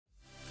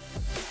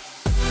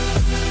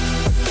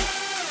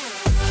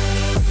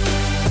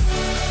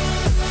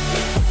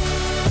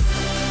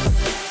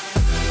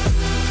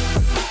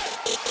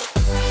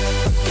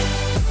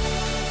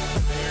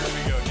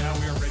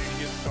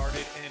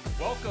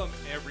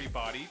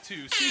everybody,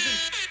 to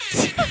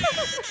season...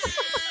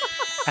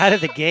 Out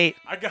of the gate.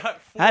 I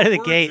got four Out of the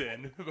words gate.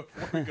 in before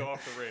we go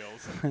off the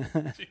rails.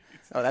 Jeez.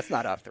 Oh, that's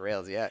not off the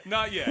rails yet.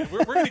 Not yet.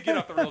 We're going to get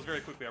off the rails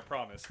very quickly, I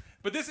promise.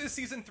 But this is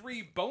Season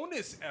 3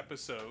 bonus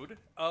episode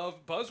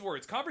of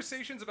Buzzwords,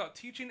 conversations about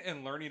teaching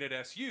and learning at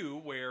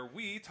SU, where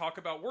we talk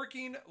about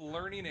working,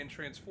 learning, and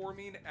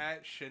transforming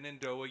at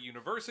Shenandoah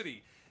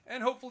University.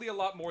 And hopefully a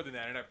lot more than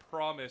that. And I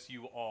promise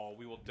you all,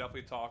 we will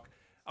definitely talk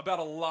about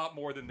a lot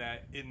more than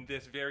that in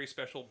this very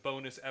special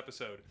bonus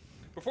episode.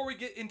 Before we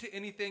get into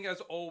anything,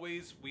 as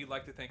always, we'd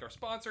like to thank our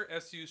sponsor,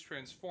 SU's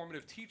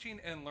Transformative Teaching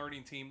and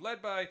Learning Team,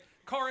 led by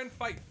Karin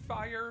Fight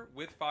Fire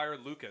with Fire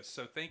Lucas.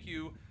 So thank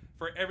you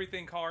for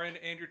everything, Karin,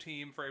 and your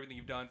team, for everything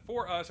you've done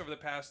for us over the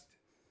past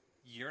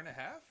year and a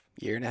half.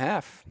 Year and a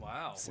half.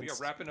 Wow. We are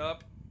wrapping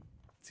up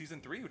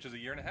Season 3, which is a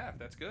year and a half.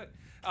 That's good.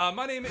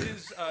 My name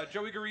is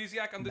Joey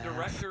Gariziak. I'm the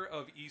Director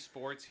of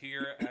Esports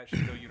here at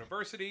Shenandoah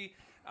University.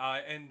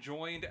 And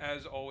joined,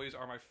 as always,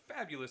 are my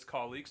fabulous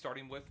colleagues,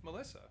 starting with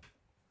Melissa.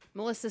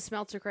 Melissa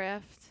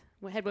Smeltercraft,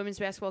 head women's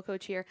basketball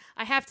coach here.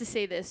 I have to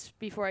say this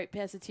before I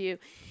pass it to you.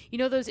 You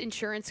know those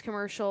insurance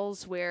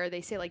commercials where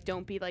they say, like,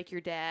 don't be like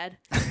your dad?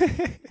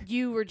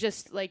 You were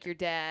just like your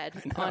dad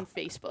on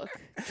Facebook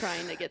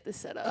trying to get this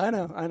set up. I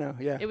know,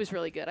 yeah. It was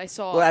really good. I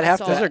saw Well,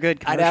 Those are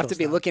good I'd have to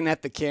be commercials, though. looking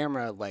at the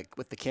camera, like,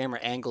 with the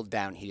camera angled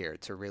down here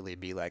to really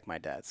be like my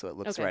dad, so it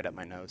looks Okay. right up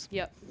my nose.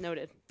 Yep,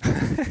 noted.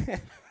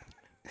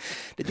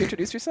 Did you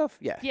introduce yourself?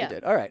 Yeah, Yeah. you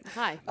did. All right.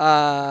 Hi.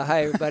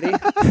 Hi, everybody.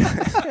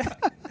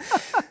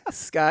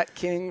 Scott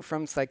King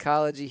from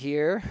Psychology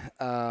here.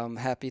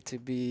 Happy to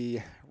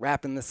be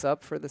wrapping this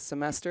up for the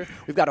semester.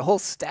 We've got a whole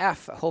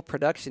staff, a whole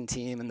production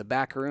team in the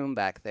back room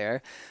back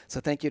there. So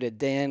thank you to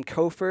Dan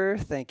Kofer,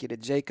 thank you to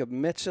Jacob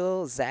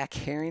Mitchell, Zach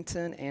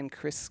Harrington, and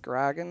Chris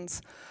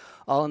Scroggins,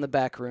 all in the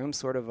back room,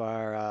 sort of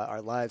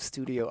our live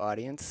studio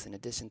audience, in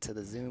addition to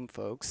the Zoom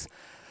folks.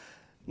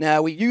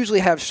 Now, we usually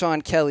have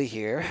Sean Kelly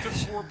here. It took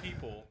 4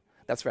 people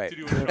That's right. to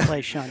do To it.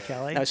 replace Sean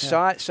Kelly. Now,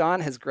 Yeah. Sean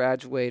has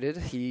graduated.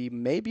 He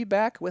may be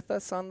back with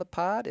us on the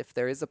pod if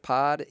there is a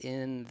pod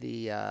in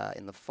the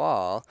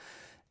fall.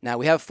 Now,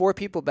 we have 4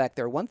 people back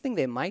there. One thing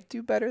they might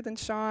do better than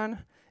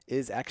Sean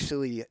is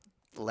actually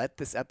let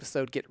this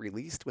episode get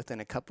released within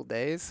a couple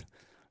days.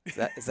 Is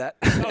that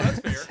Oh, that's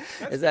fair.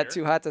 That's is that fair.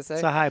 too hot to say?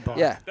 It's a high bar.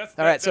 Yeah. That's,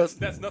 All right. So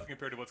that's nothing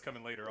compared to what's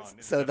coming later on.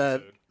 In so this the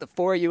episode. the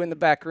 4 of you in the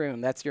back room,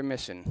 that's your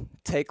mission.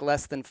 Take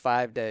less than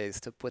 5 days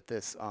to put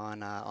this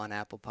on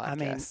Apple I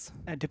mean, Podcasts.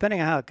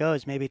 depending on how it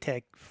goes, maybe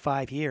take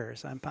 5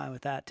 years. I'm fine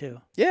with that, too.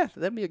 Yeah,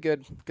 that'd be a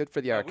good for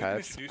the We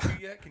archives. haven't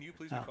introduced you yet. Can you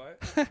please be Oh.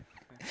 quiet?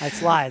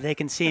 It's live. They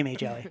can see me,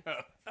 Joey.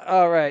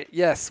 All right.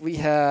 Yes, we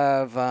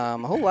have a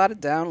whole lot of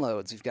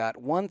downloads. We've got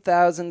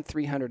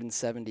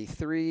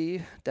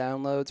 1,373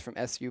 downloads from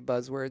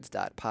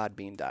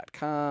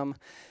subuzzwords.podbean.com.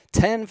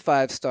 10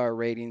 5-star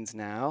ratings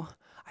now.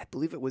 I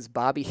believe it was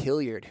Bobby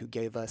Hilliard who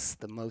gave us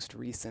the most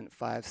recent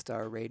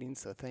 5-star rating,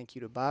 so thank you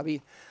to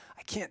Bobby.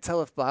 I can't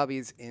tell if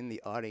Bobby's in the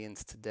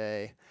audience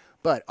today,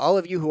 but all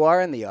of you who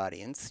are in the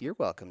audience, you're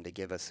welcome to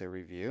give us a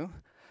review.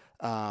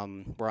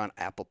 We're on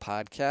Apple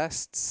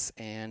Podcasts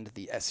and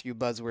the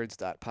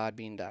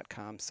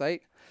subuzzwords.podbean.com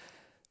site.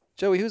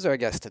 Joey, who's our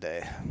guest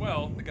today?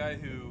 Well, the guy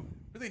who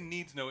really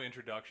needs no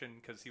introduction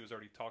because he was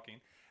already talking.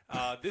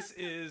 This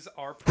is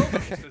our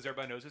provost, as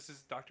everybody knows. This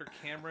is Dr.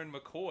 Cameron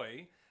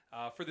McCoy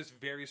for this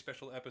very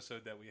special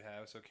episode that we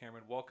have. So,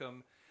 Cameron,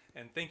 welcome,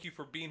 and thank you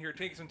for being here,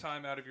 taking some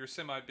time out of your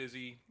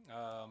semi-busy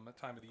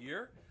time of the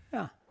year.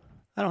 Yeah.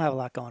 I don't have a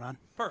lot going on.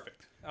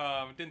 Perfect.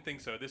 Didn't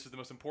think so. This is the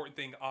most important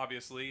thing,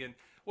 obviously. And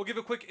we'll give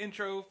a quick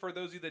intro for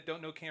those of you that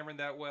don't know Cameron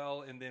that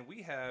well. And then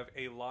we have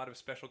a lot of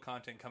special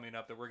content coming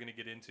up that we're going to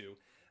get into.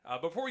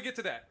 Before we get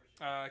to that,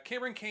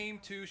 Cameron came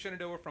to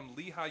Shenandoah from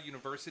Lehigh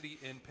University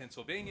in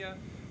Pennsylvania,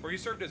 where he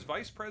served as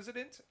vice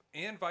president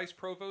and vice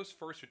provost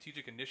for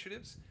strategic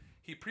initiatives.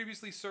 He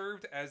previously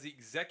served as the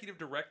executive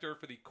director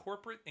for the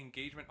corporate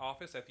engagement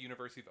office at the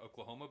University of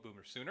Oklahoma,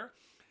 Boomer Sooner.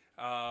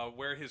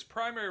 Where his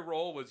primary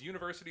role was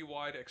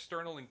university-wide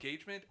external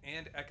engagement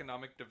and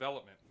economic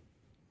development.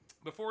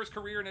 Before his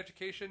career in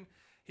education,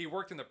 he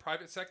worked in the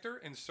private sector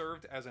and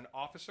served as an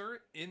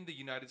officer in the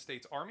United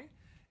States Army.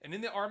 And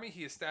in the Army,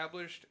 he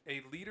established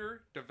a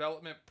leader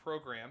development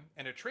program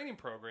and a training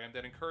program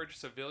that encouraged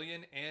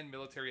civilian and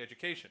military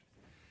education.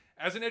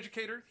 As an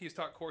educator, he's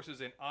taught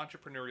courses in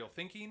entrepreneurial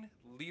thinking,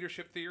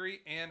 leadership theory,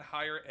 and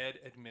higher ed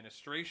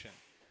administration.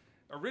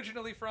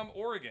 Originally from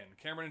Oregon,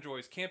 Cameron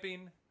enjoys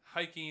camping,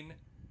 hiking,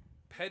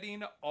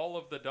 petting all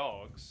of the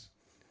dogs.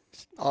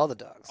 All the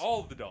dogs. All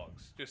of the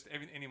dogs. Just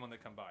anyone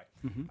that come by.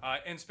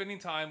 And spending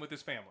time with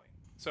his family.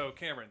 So,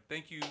 Cameron,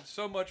 thank you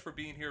so much for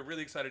being here.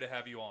 Really excited to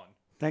have you on.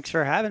 Thanks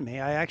for having me.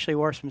 I actually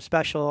wore some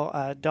special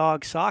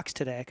dog socks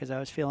today because I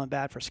was feeling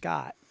bad for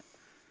Scott.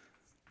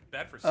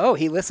 Bad for Oh,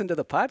 he listened to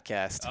the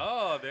podcast.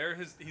 Oh,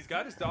 he's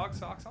got his dog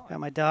socks Got on.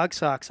 my dog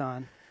socks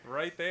on.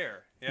 Right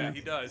there. Yeah, Yeah.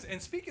 he does.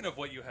 And speaking of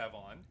what you have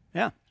on,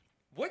 Yeah.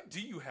 what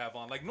do you have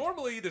on? Like,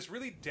 normally, this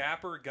really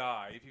dapper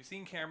guy, if you've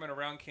seen Cameron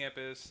around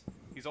campus,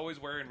 he's always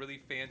wearing really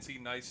fancy,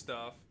 nice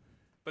stuff.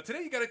 But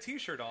today you got a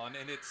T-shirt on,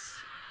 and it's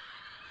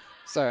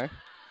Sorry.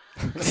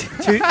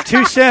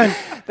 Too soon.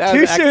 That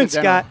Too was soon, accidental.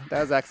 Scott.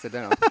 That was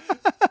accidental.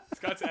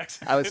 Scott's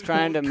accent. I was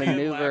trying to Canned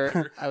maneuver.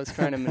 laughter. I was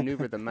trying to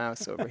maneuver the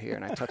mouse over here,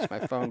 and I touched my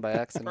phone by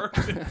accident.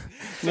 Perfect.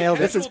 Nailed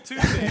it. Casual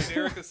Tuesday, as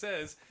Erica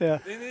says. Yeah.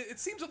 And it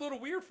seems a little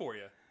weird for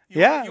you.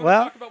 Yeah, You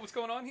well- want to talk about what's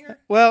going on here?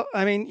 Well,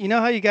 I mean, you know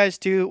how you guys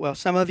do. Well,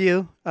 some of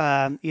you,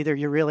 either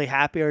you're really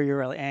happy or you're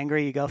really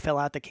angry. You go fill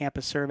out the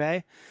campus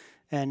survey,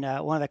 and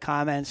one of the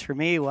comments for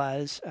me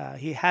was,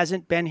 "He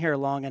hasn't been here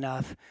long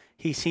enough.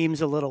 He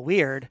seems a little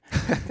weird,"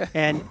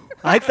 and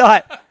I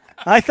thought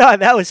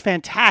that was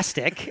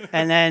fantastic.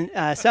 And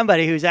then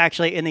somebody who's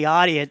actually in the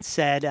audience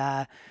said,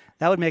 "That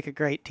would make a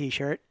great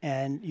T-shirt,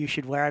 and you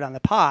should wear it on the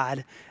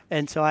pod."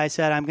 And so I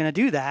said, "I'm going to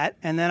do that."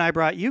 And then I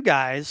brought you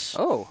guys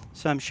Oh,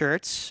 some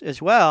shirts as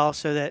well,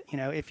 so that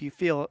if you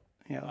feel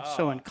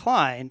so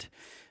inclined,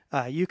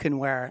 you can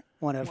wear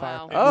one of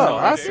Wow. our.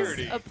 Oh, This awesome.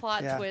 is a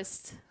plot Yeah.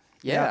 twist.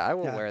 yeah, I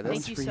will yeah. wear this.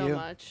 Thank you for so you.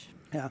 much.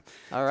 Yeah.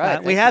 All right.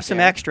 we thank have you, some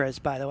Cameron. extras,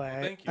 by the way.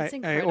 thank you. That's I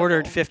incredible.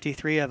 ordered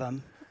 53 of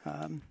them.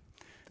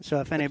 So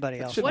if anybody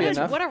else, should What be is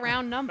enough. what a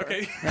round number.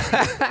 Okay.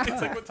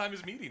 It's like what time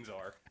his meetings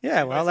are.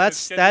 yeah, well,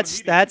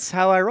 that's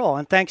how I roll.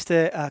 And thanks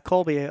to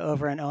Colby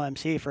over in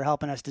OMC for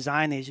helping us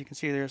design these. You can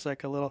see there's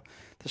like the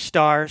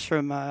stars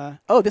from.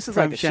 Oh, this is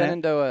like From the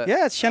Shenandoah. Shenandoah.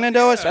 Yeah, it's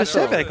Shenandoah special.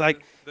 specific.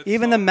 Like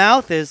even the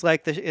mouth is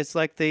like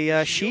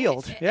the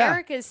shield. Yeah.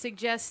 Eric is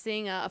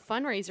suggesting a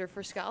fundraiser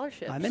for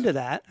scholarships. I'm into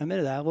that.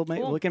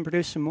 Cool. We can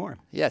produce some more.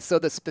 Yeah. So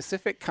the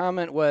specific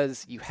comment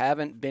was, "You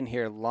haven't been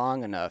here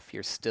long enough.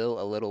 You're still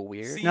a little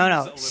weird." See- No, a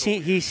no. little See,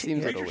 weird. he's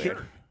Seems a Read little your weird.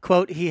 shirt.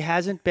 quote. He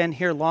hasn't been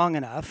here long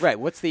enough. Right.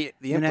 What's the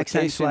The next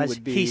sentence implication was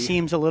would be? he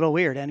seems a little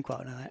weird. End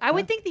quote. I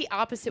would think the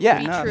opposite Yeah. would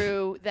be Enough.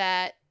 true,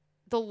 that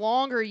the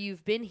longer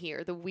you've been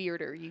here, the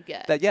weirder you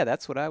get. that. Yeah,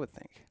 that's what I would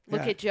think.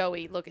 Look Yeah. at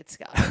Joey, look at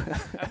Scott.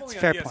 I'm only It's a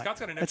fair yeah, point. Scott's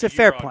got an It's a extra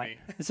fair year on point.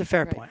 me, It's a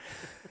fair Right. point.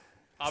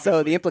 So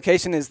obviously. the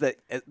implication is that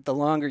the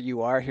longer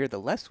you are here, the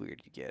less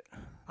weird you get.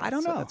 I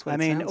don't So know. that's what I it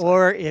mean, sounds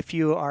or if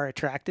you are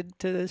attracted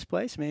to this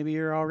place, maybe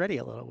you're already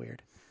a little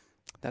weird.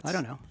 That's I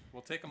don't know.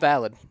 We'll take 'em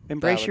valid.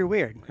 Embrace Valid. your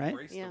weird, right?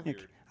 Embrace the Yeah.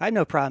 weird. I had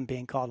no problem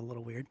being called a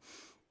little weird.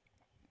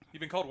 You've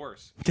been called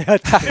worse. So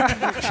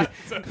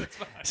that's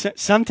fine.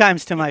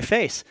 Sometimes to my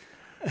face.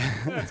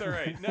 That's all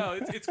right. No,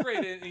 it's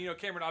great. And,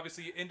 Cameron,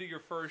 obviously, into your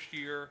first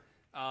year.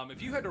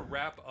 If you had to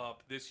wrap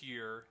up this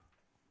year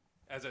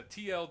as a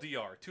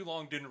TLDR, too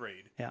long didn't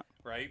raid, Yeah.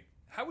 right?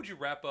 How would you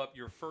wrap up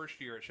your first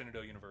year at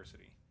Shenandoah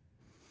University?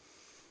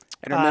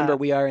 And remember,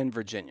 we are in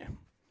Virginia.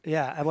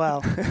 Yeah,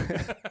 well,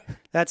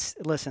 that's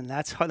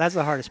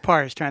the hardest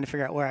part is trying to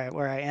figure out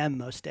where I am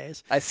most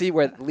days. I see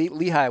where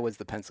Lehigh was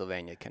the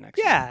Pennsylvania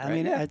connection. Yeah, I right?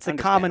 mean Yeah, it's the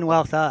understandable.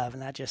 Commonwealth of,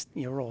 and that just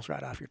rolls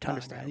right off your tongue. Right?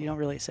 Understandable. You don't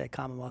really say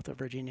Commonwealth of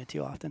Virginia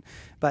too often,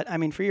 but I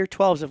mean for your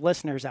 12s of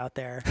listeners out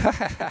there,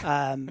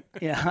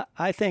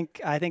 I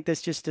think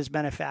this just has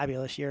been a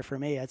fabulous year for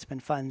me. It's been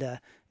fun to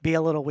be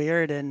a little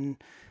weird and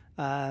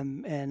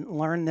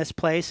learn this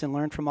place and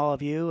learn from all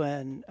of you,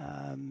 and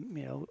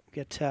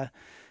get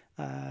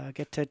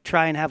to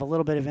try and have a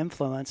little bit of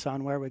influence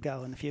on where we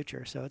go in the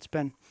future. So it's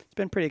been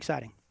pretty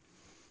exciting.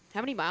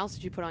 How many miles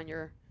did you put on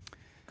your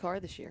car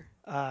this year?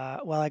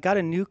 Well, I got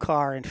a new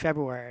car in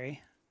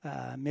February,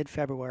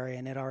 mid-February,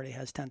 and it already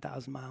has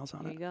 10,000 miles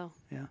on There it. you go.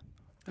 Yeah,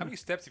 How many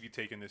steps have you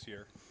taken this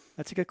year?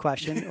 that's a good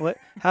question.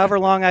 However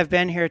long I've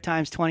been here,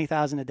 times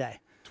 20,000 a day.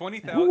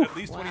 20,000, at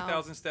least Wow.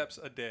 20,000 steps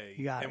a day.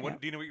 You got and it, yeah.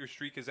 do you know what your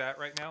streak is at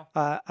right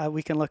now?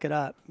 We can look it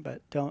up,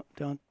 but don't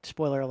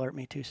spoiler alert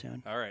me too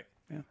soon. All right.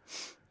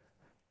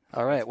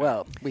 All right.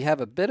 Well, we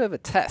have a bit of a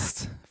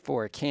test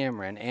for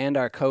Cameron and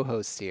our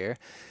co-hosts here,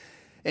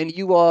 and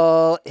you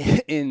all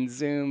in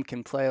Zoom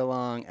can play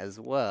along as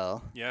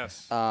well.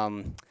 Yes.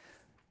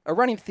 A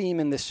running theme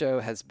in this show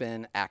has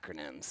been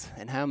acronyms,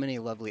 and how many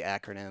lovely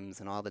acronyms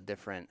and all the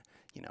different,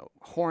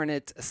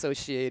 Hornet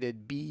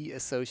associated, bee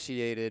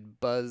associated,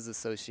 buzz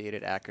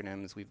associated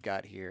acronyms we've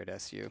got here at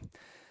SU.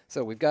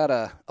 So we've got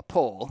a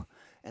poll,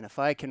 and if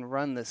I can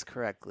run this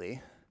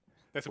correctly,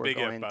 That's a we're big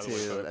F, going by the way. to.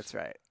 folks. That's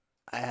right.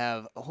 I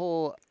have a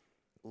whole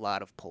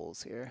lot of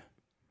polls here.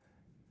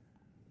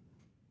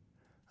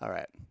 All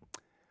right.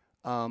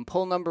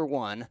 Poll number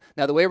 1.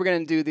 Now, the way we're going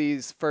to do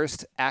these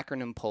first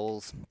acronym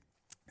polls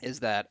is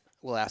that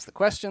we'll ask the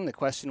question. The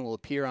question will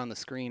appear on the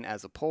screen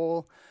as a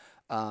poll.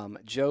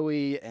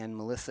 Joey and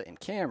Melissa and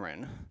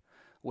Cameron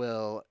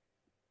will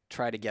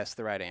try to guess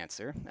the right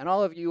answer. And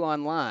all of you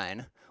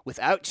online,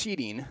 without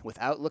cheating,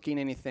 without looking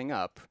anything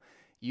up,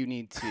 you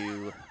need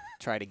to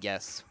try to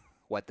guess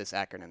what this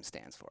acronym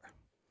stands for.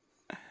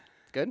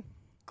 Good?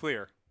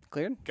 Clear.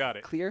 Cleared? Got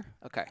it. Clear?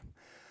 Okay.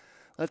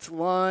 Let's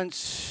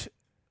launch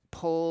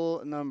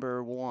poll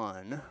number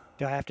 1.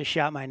 Do I have to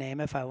shout my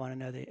name if I want to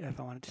know if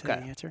I want to say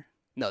Okay. the answer?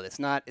 No, it's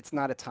not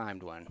a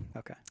timed one.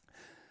 Okay.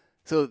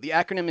 So the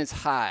acronym is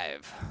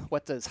HIVE.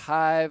 What does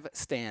HIVE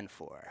stand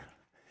for?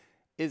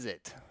 Is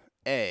it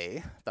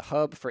A, the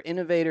Hub for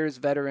Innovators,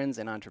 Veterans,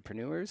 and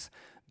Entrepreneurs,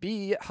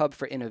 B, Hub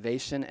for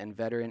Innovation and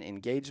Veteran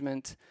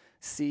Engagement,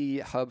 C,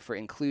 Hub for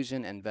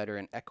Inclusion and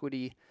Veteran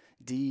Equity,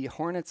 D,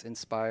 Hornets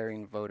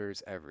inspiring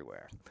voters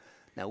everywhere.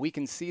 Now, we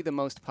can see the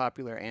most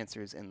popular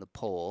answers in the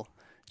poll.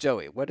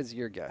 Joey, what is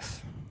your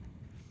guess?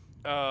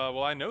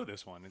 Well, I know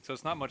this one, and so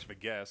it's not much of a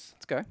guess.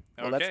 It's okay.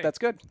 Well, Okay. that's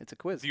good. It's a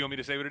quiz. Do you want me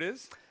to say what it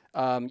is?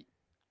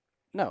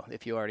 No,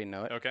 if you already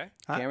know it. Okay.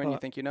 Cameron, well, you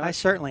think you know I it?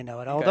 certainly know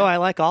it, although I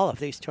like all of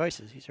these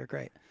choices. These are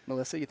great.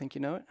 Melissa, you think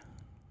you know it?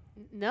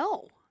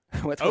 No.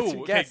 What's Oh,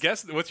 your okay.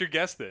 guess? What's your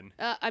guess then?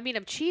 I mean,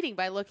 I'm cheating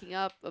by looking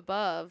up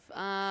above.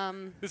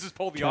 This is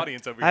poll the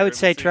audience over here. I would and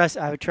say let's see.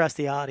 I would trust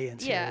the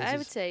audience. here. Yeah, This I is-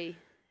 would say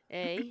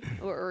A.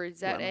 Or is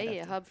that Well, I might A?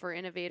 have A hub for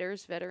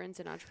innovators, veterans,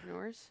 and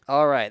entrepreneurs?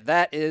 All right,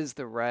 that is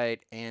the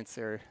right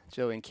answer.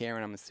 Joey and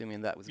Cameron, I'm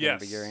assuming that was going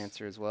to be your Yes.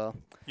 answer as well.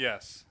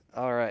 Yes.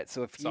 All right,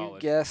 so if you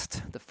Solid.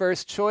 guessed the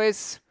first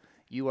choice,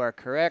 you are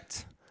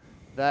correct.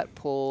 That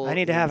poll. I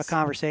need to have a is-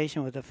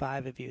 conversation with the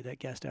 5 of you that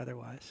guessed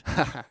otherwise.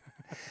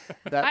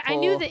 that I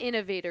knew poll- the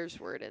innovators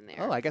word in there.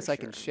 Oh, I guess for I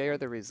can sure. share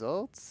the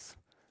results.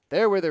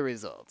 There were the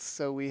results.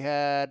 So we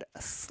had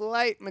a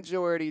slight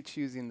majority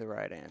choosing the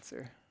right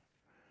answer.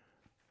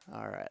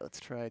 All right, let's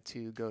try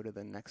to go to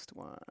the next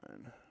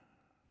one.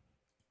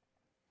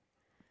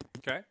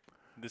 Okay.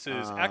 This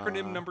is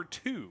acronym Uh, number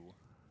 2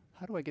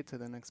 How do I get to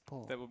the next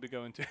poll? that we'll be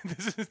going to.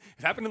 This is it's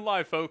happening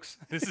live, folks.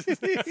 This is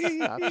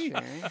Stop sharing.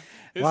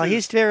 this While is-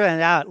 he's figuring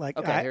it out, like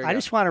Okay, here we I go.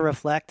 just want to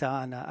reflect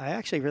on. I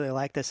actually really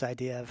like this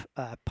idea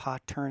of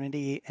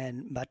paternity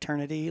and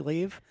maternity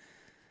leave.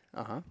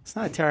 Uh-huh. It's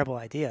not a terrible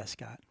idea,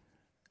 Scott.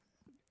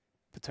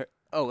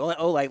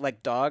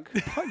 Like dog?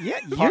 Oh, yeah,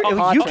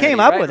 Paw you came paternity,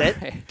 up right, with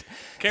it. right.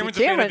 Cameron's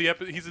See, a fan of Cameron- the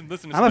episode. He's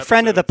listening to I'm some a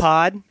friend of the episodes.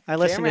 pod. I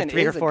listened Cameron to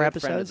 3 or is a 4 good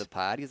episodes. friend of the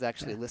pod. He's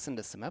actually listened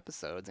to some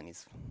episodes, and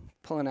he's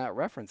pulling out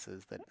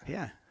references that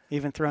Yeah,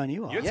 even throwing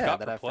you off. You had yeah Scott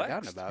that I've forgotten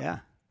perplexed. about.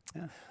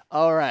 Yeah.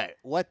 All right.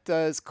 What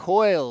does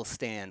COIL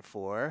stand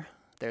for?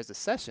 There's a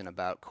session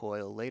about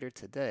COIL later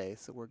today,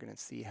 so we're going to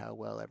see how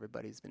well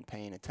everybody's been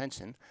paying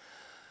attention.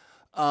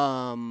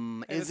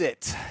 Is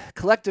it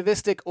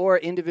collectivistic or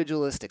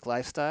individualistic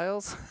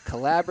lifestyles?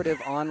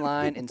 Collaborative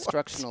online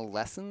instructional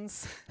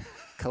lessons?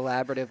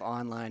 Collaborative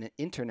online and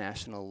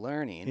international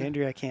learning?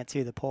 Andrew, I can't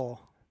see the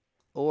poll.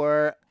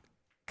 Or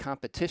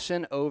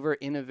competition over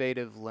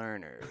innovative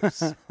learners?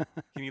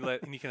 Can you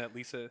let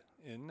Lisa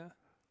in?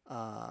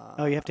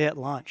 Oh, you have to hit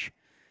launch.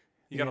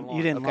 You got to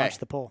You didn't Okay. launch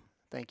the poll.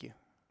 Thank you.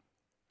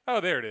 Oh,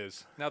 there it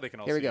is. Now they can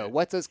all Here we see go. it.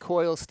 What does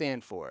COIL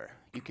stand for?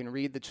 You can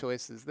read the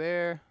choices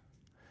there.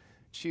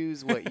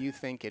 Choose what you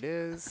think it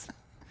is.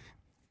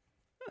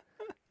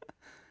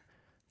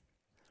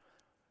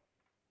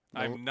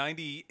 I'm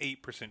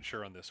 98%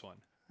 sure on this one.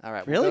 All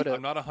right. Really? We'll go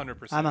I'm to not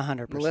 100%. I'm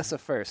 100%. Melissa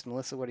first.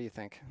 Melissa, what do you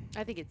think?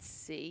 I think it's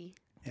C.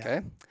 Yeah.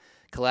 Okay.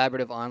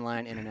 Collaborative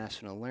online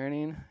international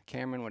learning.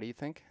 Cameron, what do you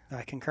think?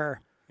 I concur.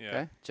 Yeah.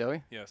 Okay.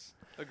 Joey? Yes.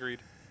 Agreed.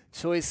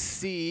 Choice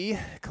C,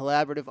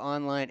 collaborative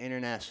online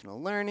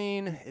international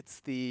learning. It's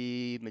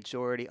the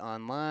majority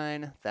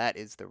online. That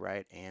is the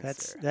right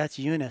answer. That's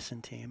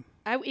unison team.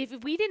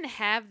 If we didn't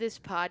have this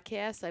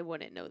podcast, I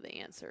wouldn't know the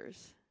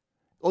answers.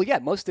 Well, yeah,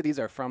 most of these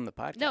are from the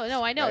podcast.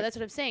 No, I know. right? That's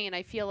what I'm saying. And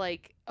I feel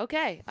like,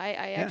 okay, I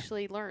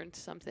actually learned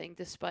something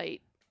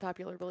despite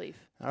popular belief.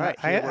 All right.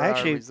 I here were our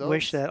actually results.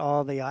 wish that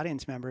all the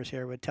audience members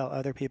here would tell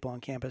other people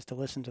on campus to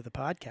listen to the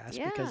podcast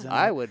because Yeah. then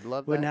I would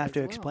love wouldn't that have to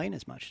as well. explain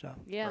as much stuff.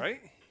 Yeah.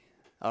 Right?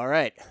 All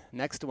right,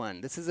 next one.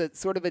 This is a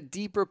sort of a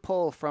deeper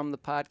poll from the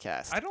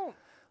podcast. I don't.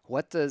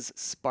 What does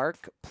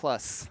Spark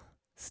Plus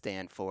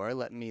stand for?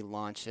 Let me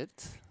launch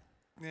it.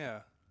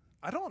 Yeah.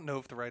 I don't know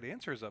if the right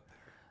answer is up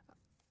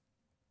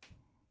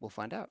We'll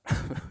find out. there.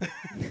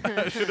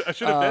 I should have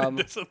vetted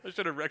this. I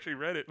should have actually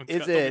read it when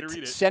Is Scott told me it to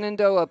read it.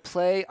 Shenandoah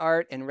Play,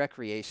 Art, and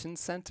Recreation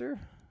Center?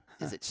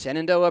 Is it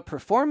Shenandoah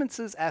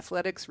Performances,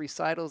 Athletics,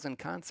 Recitals, and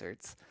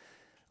Concerts?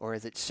 Or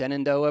is it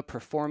Shenandoah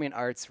Performing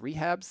Arts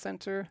Rehab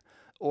Center?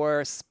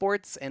 Or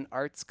Sports and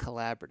Arts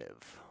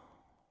Collaborative?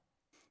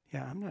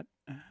 Yeah, I'm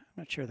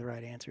not sure the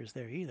right answer is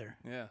there either.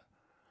 Yeah.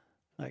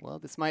 Well,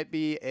 this might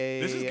be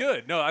a This is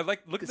good. No, I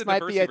like look This at the might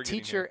diversity be a we're getting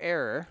teacher here.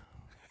 error.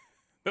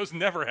 Those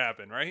never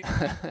happen, right?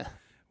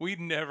 We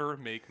never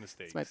make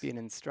mistakes. This might be an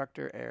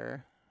instructor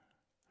error.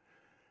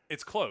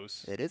 It's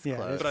close, It is Yeah, it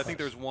close. is but I think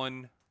close. there's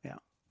one Yeah.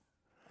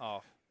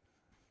 off.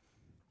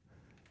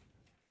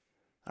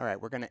 All right,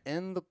 we're going to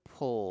end the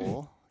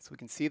poll so we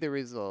can see the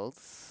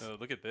results. Oh,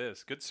 look at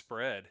this. Good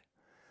spread.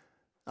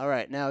 All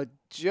right, now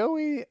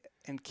Joey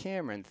and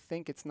Cameron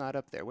think it's not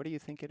up there. What do you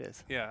think it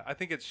is? Yeah, I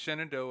think it's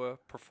Shenandoah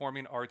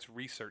Performing Arts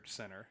Research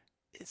Center.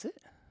 Is it?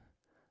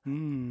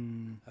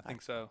 I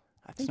think so.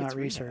 I It's think not it's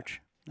rehab.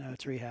 research. No,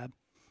 it's rehab.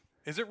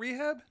 Is it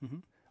rehab?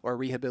 Or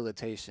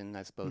rehabilitation,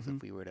 I suppose,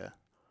 if we were to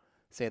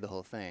say the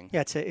whole thing.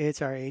 Yeah,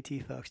 it's our AT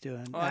folks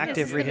doing Oh, I know.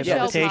 active Yeah, Yeah, this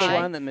rehabilitation. is the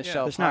Pye. one that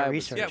Michelle It's not Pye was-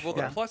 research. Yeah, well,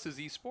 Yeah. the plus is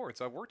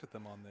esports. I worked with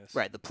them on this.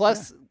 Right, the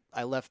plus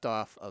I left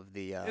off of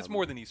the... It's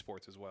more than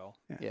esports as well.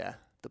 Yeah,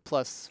 the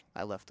plus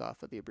I left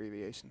off of the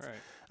abbreviations. Right.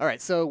 All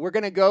right, so we're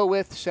going to go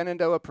with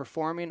Shenandoah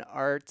Performing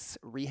Arts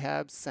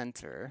Rehab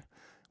Center,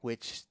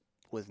 which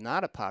was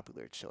not a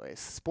popular choice.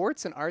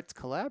 Sports and Arts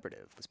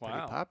Collaborative was pretty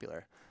Wow.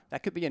 popular.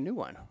 That could be a new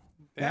one.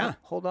 Yeah.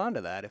 Hold on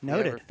to that if we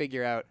Noted. ever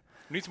figure out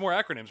We need some more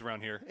acronyms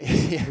around here.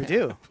 We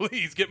do.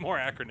 Please get more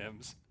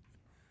acronyms.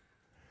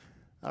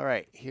 All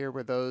right, here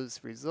were those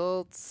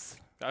results.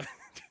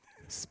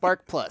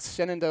 Spark Plus,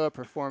 Shenandoah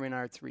Performing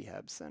Arts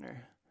Rehab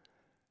Center.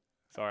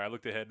 Sorry, I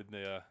looked ahead in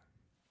the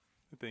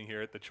thing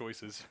here at the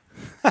choices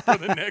for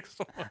the next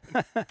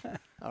one.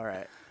 All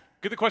right.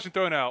 Get the question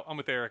thrown out. I'm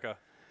with Erica.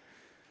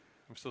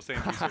 I'm still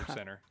saying Research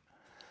Center.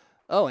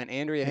 Oh, and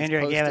Andrea has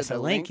Andrea posted gave us a the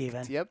link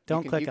even. Yep.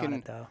 Don't you click on can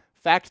it, though.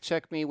 Fact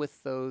check me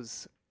with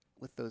those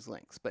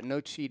links, but no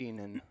cheating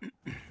and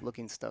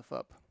looking stuff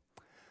up.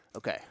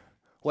 Okay.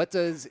 What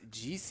does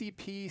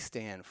GCP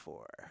stand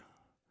for?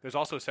 There's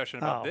also a session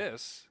about Oh.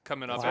 this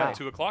coming up Wow. at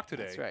 2 o'clock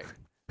today. That's right.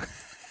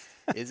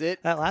 Is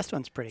it That last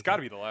one's pretty It's got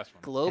to good. be the last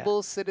one.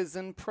 Global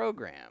Citizen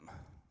Program,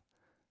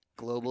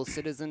 Global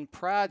Citizen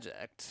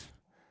Project,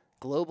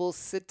 Global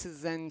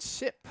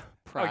Citizenship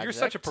Project? Oh, you're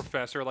such a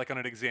professor, like on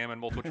an exam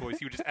and multiple choice.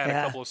 You would just add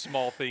Yeah. a couple of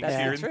small things That's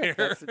here the and trick.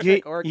 there. That's the You,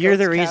 trick. Or you're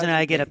the goats, reason cows, I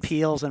and get pigs.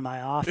 appeals in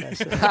my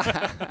office.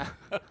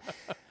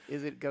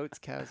 Is it goats,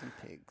 cows, and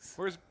pigs?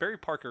 Whereas Barry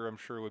Parker, I'm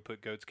sure, would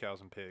put goats,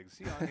 cows, and pigs. Is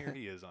he on here?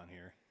 He is on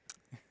here.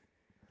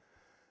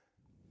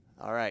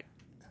 All right.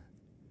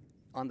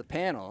 On the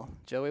panel,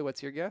 Joey,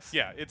 what's your guess?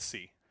 Yeah, it's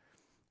C.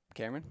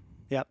 Cameron?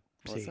 Yep.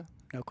 C. Melissa?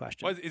 No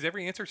question. Why is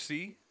every answer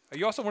C? Are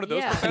you also one of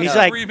those Yeah. professors He's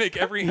like- where you make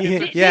every He-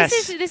 answer?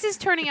 Yes. This is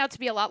turning out to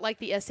be a lot like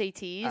the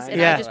SATs, I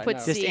and know, I just I put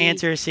know. C Just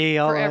answer C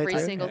all for the way every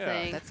through. single Yeah.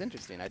 thing. That's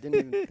interesting. I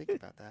didn't even think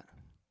about that.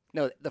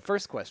 No, the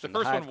first question. The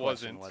first Hive one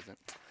question wasn't.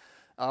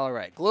 All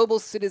right. Global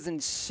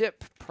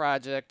Citizenship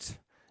Project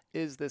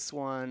is this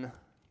one.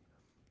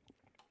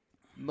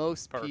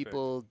 Most Perfect.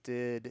 people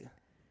did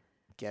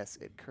guess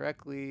it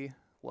correctly.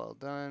 Well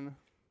done.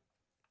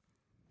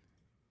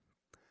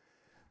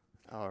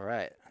 All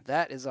right.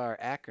 That is our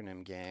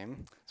acronym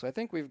game. So I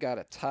think we've got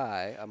a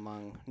tie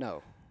among.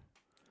 No.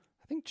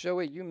 I think,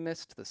 Joey, you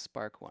missed the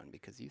Spark one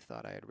because you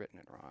thought I had written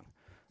it wrong.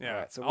 Yeah.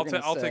 Alright, so we're I'll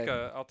gonna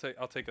say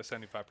I'll take a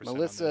 75%. Melissa on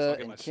this. I'll get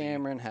and my C.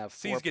 Cameron have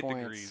 4 C's get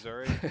points. degrees, all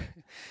right?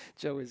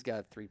 Joey's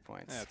got 3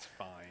 points. That's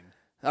fine.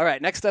 All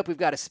right, next up we've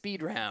got a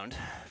speed round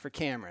for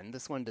Cameron.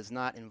 This one does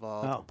not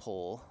involve Oh. a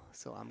poll,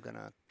 so I'm going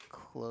to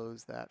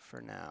close that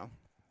for now.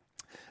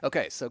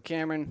 Okay, so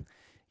Cameron,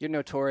 you're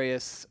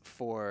notorious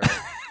for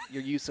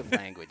your use of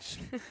language,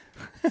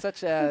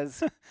 such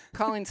as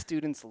calling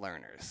students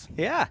learners.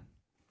 Yeah.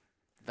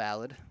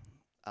 Valid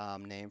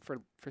name for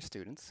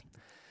students.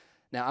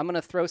 Now, I'm going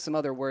to throw some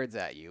other words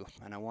at you,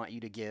 and I want you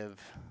to give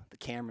the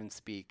Cameron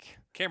speak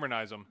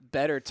Cameronize them.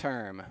 better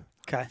term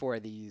Okay. for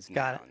these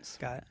Got nouns.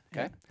 it. Got it.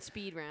 Okay?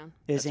 Speed round.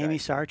 Is That's Amy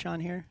right. Sarch on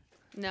here?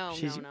 No,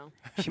 She's- no.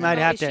 She might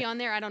Oh, have is she to. on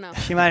there? I don't know.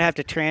 She might have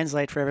to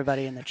translate for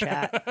everybody in the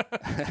chat.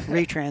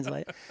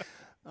 Retranslate.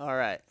 All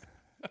right.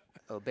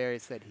 Oh, Barry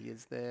said he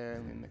is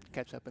there. Let me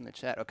catch up in the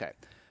chat. Okay.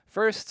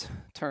 First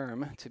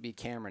term to be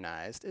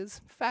Cameronized is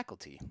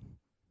faculty.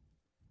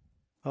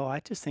 Oh, I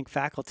just think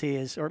faculty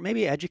is, or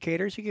maybe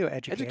educators. You could go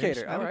educators.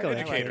 Educator. I all would right, go I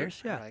like it.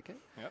 educators. I Yeah. like it.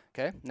 Yep.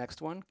 Okay.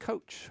 Next one,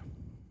 coach.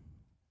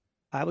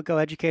 I would go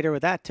educator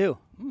with that too.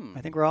 Hmm.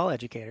 I think we're all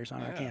educators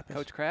on our Yeah. campus.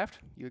 Coach Kraft,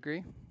 you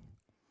agree?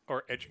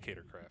 Or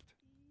educator craft.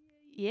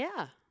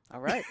 Yeah.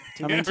 All right.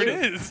 I mean, There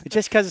it is.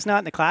 Just because it's not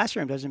in the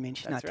classroom doesn't mean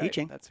she's That's not right.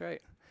 teaching. That's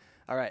right.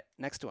 All right.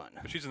 Next one.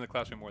 But she's in the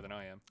classroom more than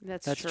I am.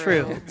 That's That's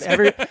true.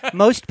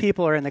 Most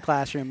people are in the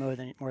classroom more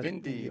than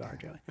Indeed. you are,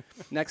 Joey.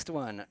 Next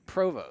one,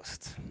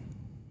 provost.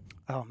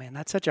 Oh man,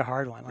 that's such a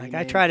hard one. Like I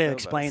Rename try to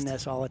explain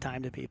provost. this all the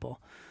time to people,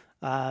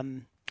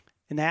 and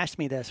they asked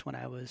me this when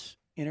I was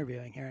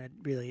interviewing here, and I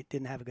really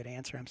didn't have a good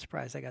answer. I'm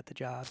surprised I got the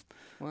job.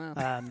 Well,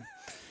 Speed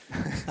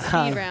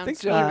round. think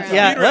Speed Joey round. was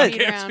yeah, Speed round, Speed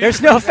Cam, round. speed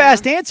there's round. no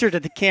fast answer to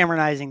the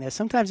Cameronizing this.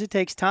 Sometimes it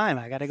takes time.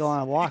 I got to go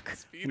on a walk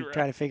Speed and round.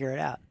 try to figure it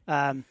out.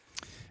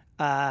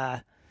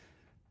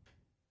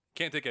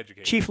 Can't take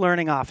education. Chief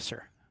Learning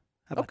Officer.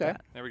 How about Okay.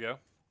 that? There we go.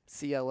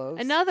 CLO.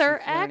 Another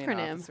Chief Learning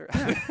acronym.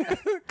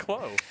 Officer.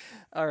 Chloe.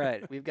 All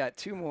right, we've got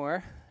 2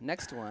 more.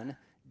 Next one,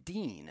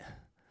 dean.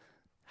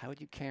 How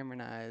would you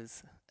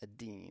Cameronize a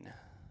dean?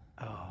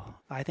 Oh,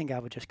 I think I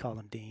would just call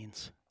them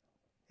deans.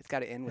 It's got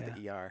to end with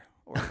an ER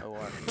or an OR.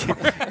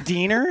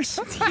 Deaners?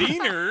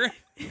 Diener.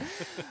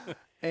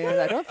 And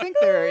I don't think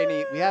there are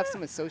any. We have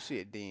some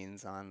associate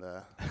deans on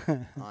the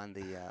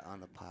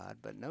pod,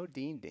 but no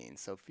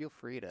deans. So feel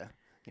free to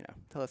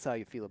tell us how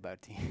you feel about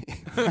deans.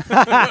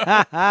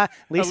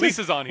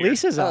 Lisa's on here.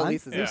 Lisa's Oh, on.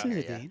 Lisa's on Lisa's here,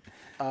 a yeah.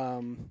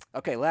 dean.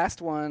 Okay,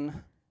 last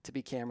one to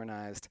be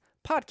Cameronized.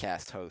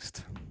 Podcast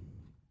host.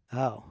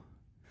 Oh.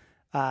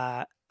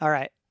 All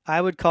right. I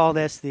would call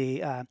this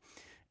the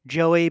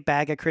Joey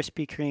Bag of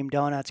Krispy Kreme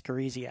Donuts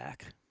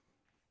Gariziak.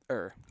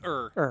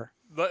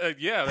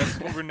 Yeah, that's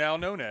what we're now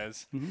known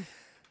as.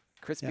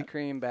 Krispy Yeah.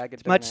 Kreme bag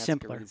of It's much donuts,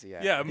 simpler.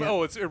 Gariziak. Yeah. Yeah.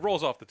 Oh, it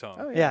rolls off the tongue.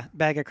 Oh, Yeah,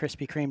 Bag of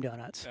Krispy Kreme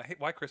Donuts. I hate,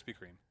 why Krispy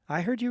Kreme?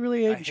 I heard you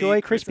really I enjoy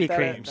hate Krispy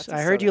Krispy- Kremes. that's a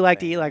I heard you Southern like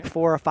to thing, eat like right?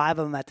 4 or 5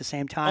 of them at the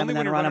same time Only and when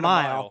then you're run a running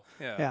mile.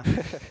 Yeah.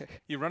 Yeah.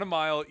 You run a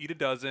mile, eat a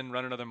dozen,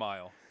 run another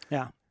mile.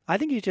 Yeah. I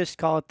think you just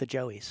call it the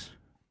Joeys.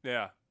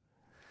 Yeah.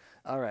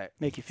 All right.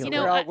 Make you feel You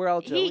good. know, we're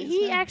all he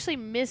Joeys then? actually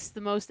missed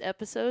the most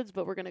episodes,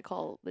 but we're gonna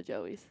call the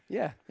Joeys.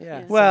 Yeah.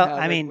 Yeah. Well, Somehow I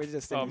we're- mean, we're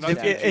just Oh, in I'm the not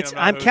chat. teaching, it's I'm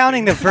not I'm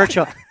counting the hosting.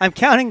 virtual I'm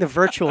counting the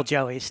virtual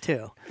Joeys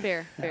too.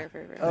 Fair.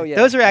 Oh yeah.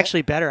 Those are I-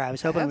 actually better. I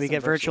was I hoping have we some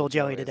get virtual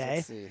Joey Joeys. today,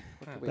 Let's see.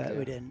 What can but do?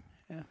 we didn't.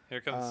 Here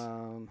it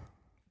comes.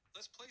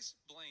 Let's place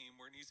blame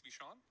where it needs to be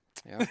Sean.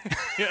 Yeah.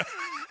 Yeah.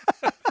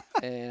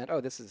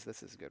 And this is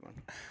a good one.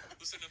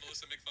 Listen to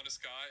Melissa make fun of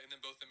Sky, and then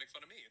both of them make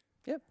fun of me.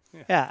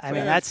 Yeah, I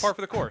mean It's that's par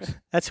for the course.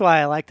 that's why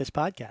I like this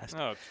podcast.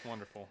 Oh, it's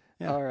wonderful.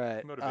 Yeah. All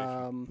right.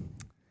 Motivation.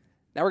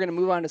 Now we're gonna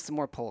move on to some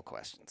more poll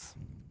questions.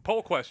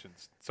 Poll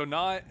questions. So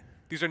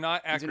these are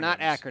not acronyms. These are not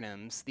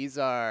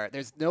acronyms.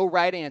 There's no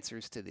right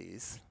answers to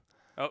these.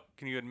 Oh,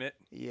 can you admit?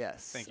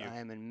 Yes. Thank you. I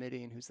am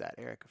admitting. Who's that?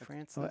 Erica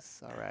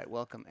Francis. All right.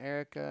 Welcome,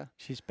 Erica.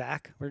 She's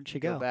back. Where did she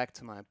Go go? back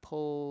to my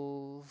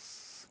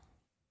polls.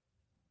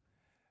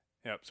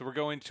 Yep. So we're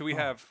going to, we Oh,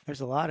 have,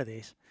 There's a lot of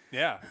these.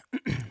 yeah.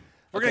 We're going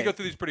Okay. to go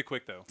through these pretty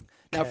quick, though.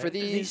 Now Okay. for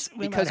these, we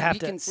might because have we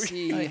to- can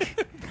see,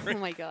 Oh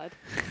my God.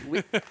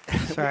 we,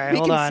 Sorry, we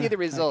hold can on. see the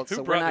results, Who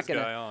so brought we're not this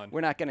guy gonna on?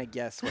 we're not gonna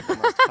guess what the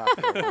most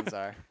popular ones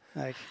are.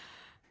 Like,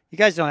 you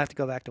guys don't have to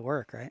go back to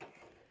work, right?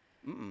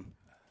 Mm-mm.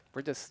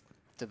 We're just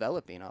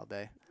developing all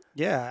day.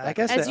 Yeah, I Back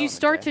guess. on As that- you the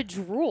start day. to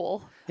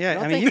drool. yeah,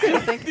 Don't I mean, think- you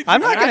don't can. think-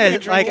 I'm not I'm not gonna gonna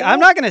like. drink I'm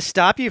not gonna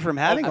stop you from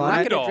having I'm one. not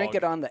I- gonna Dog. drink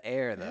it on the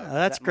air though.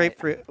 That's That might-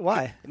 grapefruit.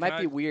 Why? It might Can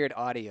be I- weird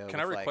audio. Can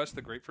I with, like, request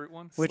the grapefruit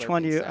one? Which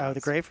one do slurping you? Oh, the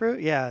sounds.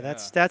 grapefruit. Yeah,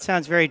 that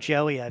sounds very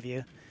Joey of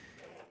you.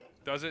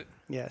 Does it?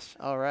 Yes.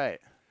 All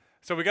right.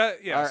 So we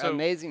got, yeah. Our so,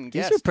 amazing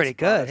These guest are pretty just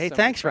brought good. us Hey, some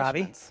thanks,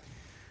 Robbie. refreshments.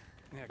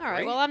 yeah, All right.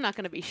 great. Well, I'm not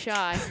gonna be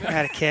shy. I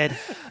had a kid.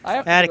 I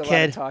have to Add do a a lot of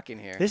kid. talking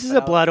here. This is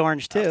but a blood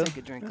orange I'll too. take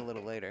a drink a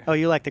little later. Oh,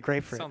 you like the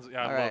grapefruit? Sounds, yeah,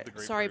 I All love right. the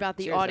grapefruit. Sorry about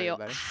the Cheers, audio.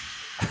 everybody.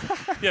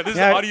 Yeah, this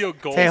Yeah. is audio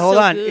gold. Hey, hold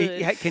So on.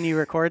 good. Can you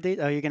record these?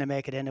 Oh, you're gonna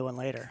make it into one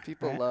later.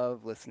 People right?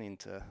 love listening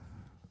to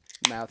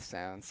mouth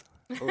sounds.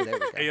 Oh, there we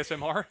go.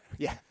 ASMR?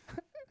 Yeah.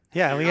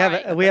 Yeah, we All have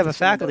right. a, we have a Let's just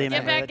faculty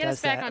remember member that. that Get us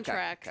does back that. on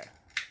track. Okay.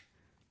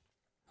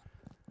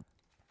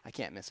 I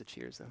can't miss a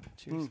cheers though.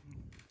 Cheers.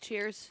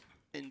 Cheers.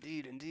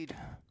 Indeed, indeed.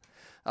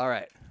 All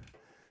right.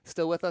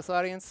 Still with us,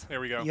 audience?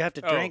 There we go. You have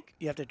to Oh, drink.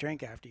 You have to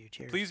drink after you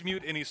cheers. Please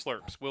mute any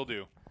slurps. Will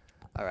do.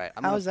 All right.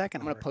 How is that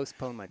gonna I'm gonna work?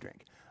 postpone my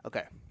drink.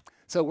 Okay.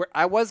 So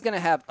I was gonna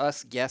have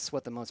us guess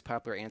what the most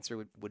popular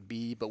answer would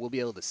be, but we'll be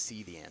able to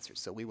see the answers,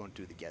 so we won't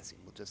do the guessing.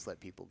 We'll just let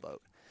people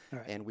vote, All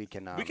right. and we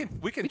can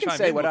we can we chime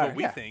say in what with our what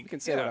we yeah, think. We can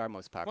say what Yeah. our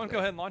most Why popular. don't go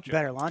ahead and launch it?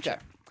 Better launch Okay.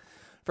 it.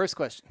 First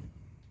question.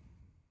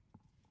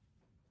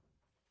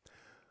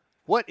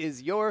 What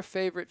is your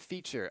favorite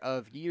feature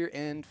of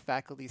year-end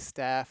faculty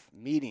staff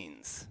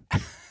meetings?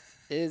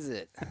 Is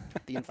it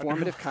the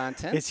informative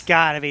content? It's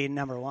got to be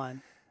number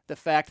one. The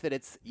fact that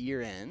it's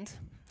year-end?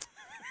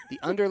 The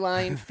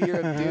underlying fear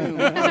of doom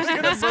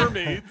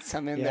Mermaids.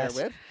 come in Yes.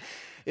 there with?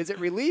 Is it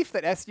relief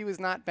that SU is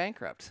not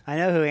bankrupt? I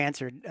know who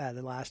answered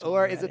the last one.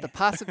 Or is it the already.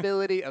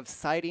 possibility of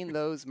citing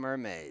those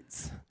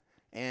mermaids?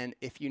 And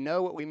if you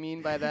know what we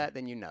mean by that,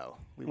 then you know.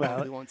 We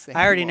Well, won't say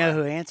I already know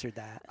anymore. who answered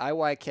that.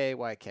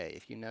 IYKYK.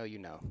 If you know, you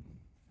know.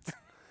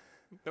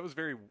 That was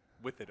very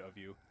with it of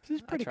you. This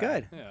is pretty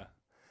tried. good. Yeah.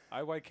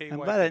 IYK. I'm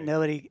glad that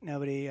nobody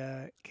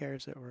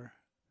cares that we're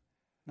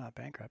not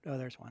bankrupt. Oh,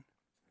 there's one.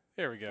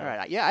 There we go. All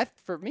right. Yeah.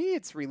 For me,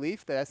 it's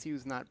relief that SU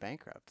is not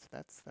bankrupt.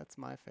 That's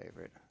my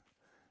favorite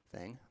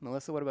thing.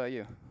 Melissa, what about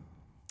you?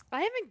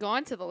 I haven't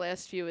gone to the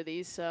last few of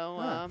these, so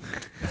Huh.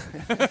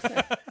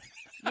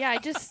 yeah, I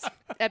just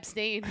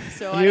abstained,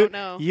 so you, I don't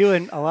know. You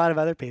and a lot of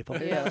other people.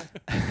 Yeah.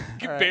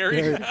 Get All right.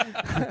 buried.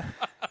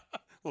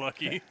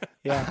 Lucky.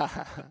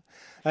 Yeah.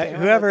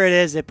 Cameron, Whoever it what's-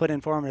 is that put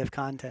informative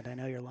content, I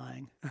know you're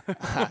lying.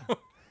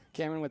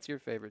 Cameron, what's your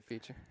favorite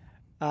feature?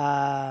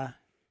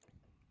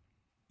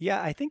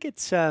 Yeah, I think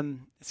it's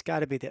got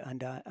to be the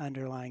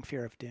underlying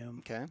fear of doom.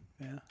 Okay.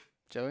 Yeah.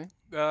 Joey?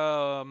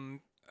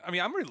 I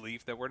mean, I'm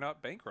relieved that we're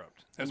not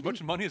bankrupt. As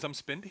much money as I'm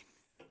spending.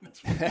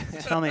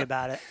 Tell me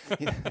about it.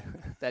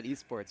 That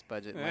esports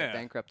budget might Yeah.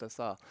 bankrupt us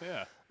all.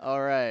 Yeah.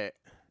 All right.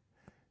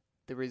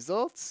 The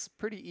results,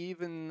 pretty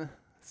even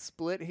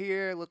split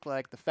here. Look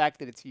like the fact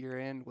that it's year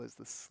end was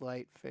the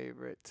slight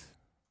favorite.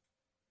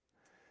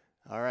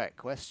 All right.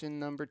 Question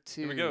number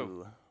 2. Here we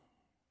go.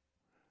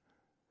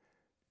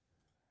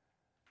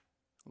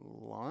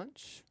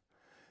 Launch.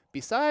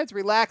 Besides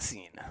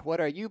relaxing, what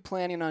are you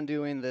planning on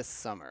doing this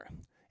summer?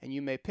 And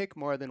you may pick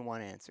more than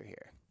one answer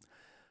here.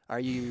 Are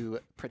you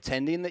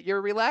pretending that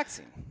you're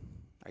relaxing?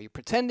 Are you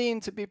pretending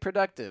to be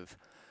productive?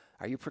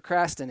 Are you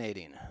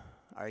procrastinating?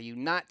 Are you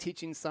not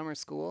teaching summer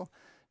school?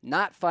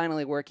 Not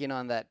finally working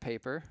on that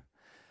paper?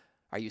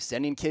 Are you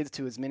sending kids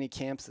to as many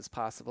camps as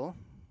possible?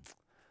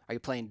 Are you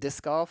playing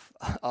disc golf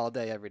all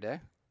day, every day?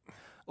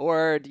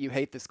 Or do you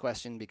hate this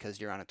question because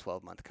you're on a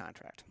 12-month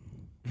contract?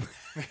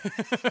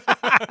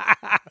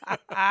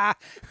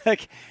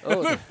 Like,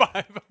 Oh,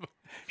 Five of them.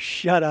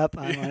 shut up!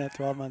 I'm on a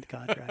 12-month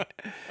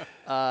contract.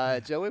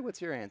 Joey,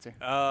 what's your answer?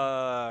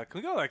 Can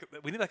we go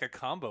we need like a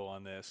combo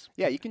on this.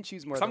 Yeah, you can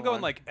choose more So than I'm going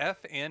one. like F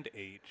and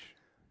H.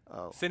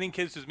 Oh, Sending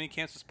kids to as many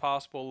camps as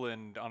possible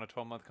and on a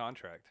 12-month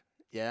contract.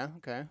 yeah,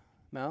 okay.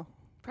 Mel?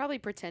 Probably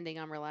pretending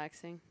I'm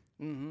relaxing.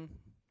 Mm-hmm.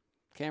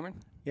 Cameron,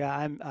 Yeah,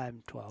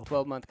 I'm 12.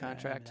 12-month Yeah, I mean,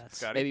 contract. that's-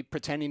 Scotty? Maybe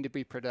pretending to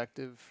be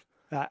productive.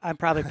 I'm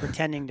probably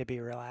pretending to be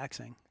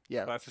relaxing.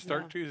 Yeah. Classes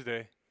start Yeah.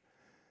 Tuesday.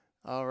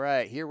 All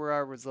right, here were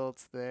our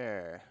results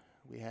there.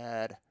 We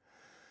had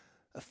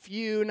a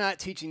few not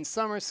teaching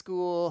summer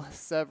school,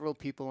 several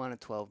people on a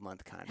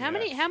 12-month contract.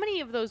 How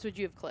many of those would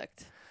you have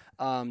clicked?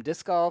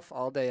 Disc golf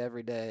all day,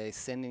 every day,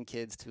 sending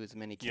kids to as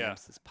many Yeah,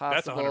 camps as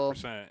That's possible.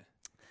 100%.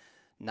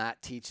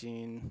 Not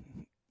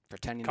teaching,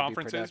 pretending to be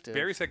Conferences. productive.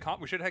 Barry said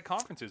we should have had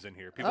conferences in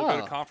here. People go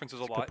to Oh. conferences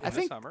a lot I in the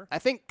think summer. I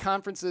think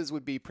conferences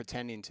would be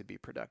pretending to be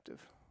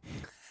productive.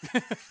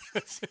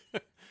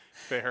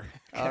 Fair.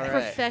 All right.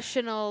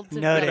 Professional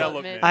Noted.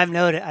 development. I've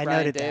noted. I Brian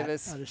noted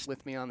Davis that. I'll just-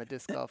 with me on the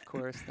disc golf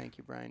course. Thank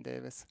you, Brian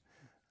Davis.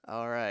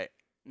 All right.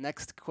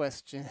 Next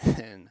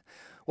question.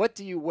 What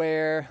do you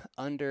wear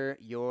under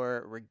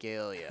your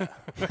regalia?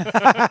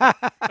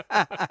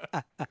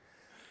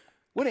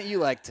 Wouldn't you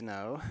like to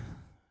know?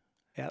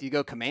 Yep. Do you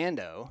go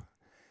commando?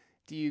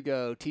 Do you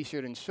go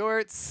t-shirt and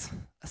shorts?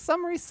 A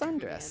summery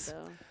sundress?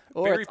 Commando.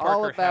 Or Barry it's all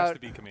Parker about has to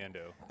be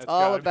commando. That's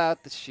all gotta be-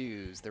 about the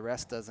shoes. The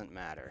rest doesn't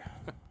matter.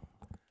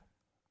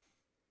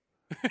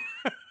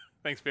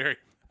 Thanks, Barry.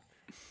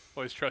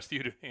 Always trust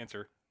you to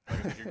answer. I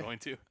don't think you're going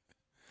to.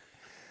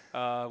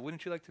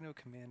 Wouldn't you like to know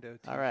commando?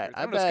 All right, t-shirts?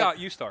 I don't know, bet- Scott,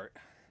 you start.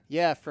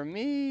 Yeah, for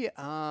me,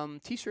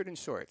 t-shirt and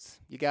shorts.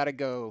 You got to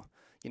go,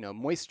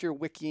 moisture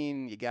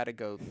wicking. You got to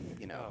go,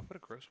 Oh, what a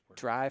gross word.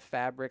 dry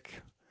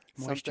fabric.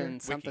 Moisture?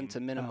 Something to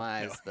Wicking.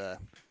 minimize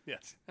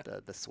Yes.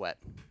 the sweat.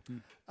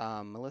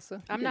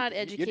 Melissa? I'm You not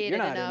can- educated you're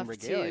not in enough to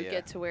regalia.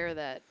 get to wear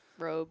that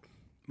robe.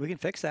 We can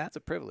fix that. That's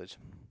a privilege.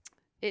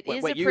 It Wait,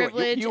 is wait, a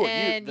privilege,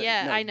 and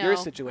yeah, no, I know. Your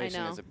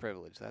situation I know. is a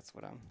privilege. That's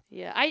what I'm.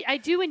 Yeah, I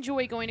do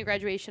enjoy going to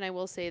graduation. I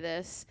will say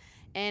this.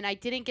 And I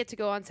didn't get to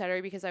go on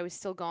Saturday because I was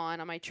still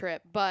gone on my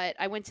trip. But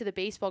I went to the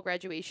baseball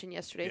graduation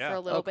yesterday Yeah. for a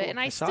little Oh, bit, cool. and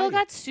I I saw still you.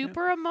 got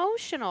super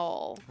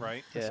emotional.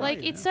 Right. Yeah.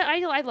 Like you, it's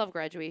I love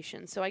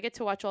graduation, so I get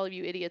to watch all of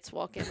you idiots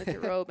walk in with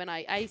your robe, and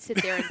I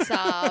sit there and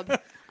sob.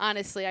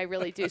 Honestly, I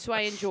really do. So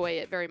I enjoy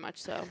it very much.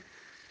 So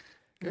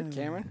Good,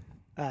 Cameron.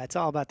 It's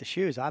all about the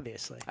shoes,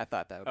 obviously. I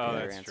thought that would be Oh,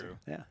 your that's answer. true.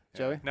 Yeah. Yeah.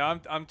 Joey? No,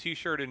 I'm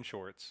t-shirt and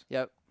shorts.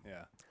 Yep.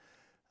 Yeah.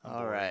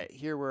 All right.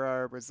 Here were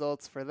our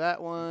results for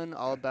that one.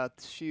 All about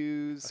the A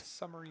shoes.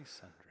 summery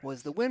sundress.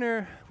 Was the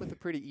winner with a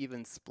pretty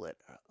even split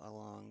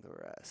along the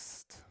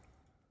rest.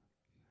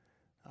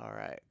 All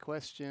right,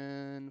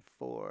 question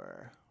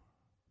 4.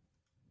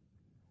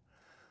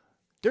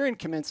 During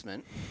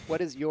commencement, what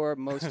is your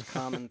most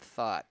common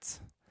thought?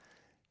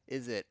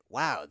 Is it,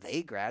 wow,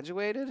 they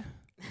graduated?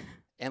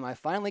 Am I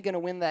finally going to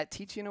win that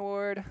teaching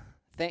award?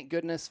 Thank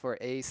goodness for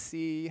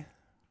AC.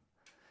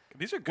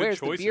 These are good Where's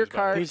the choices. beer by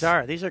the way.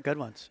 cart? These are good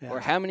ones. Yeah. Or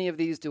how many of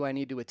these do I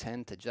need to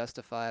attend to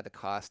justify the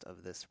cost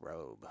of this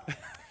robe?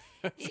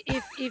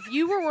 if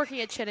you were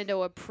working at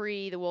Shenandoah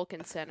pre the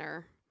Wilkins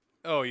Center,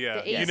 Oh yeah.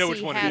 the AC You know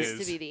which one it has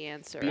is. to be the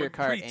answer. Beer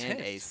cart pre-tent.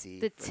 and AC.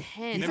 The for-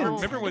 tent. Even- oh,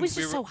 Remember it when was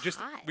we just were so just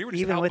hot. we were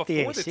just Even out with the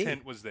before the AC.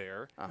 tent was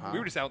there. Uh-huh. We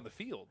were just out in the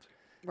field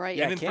Right.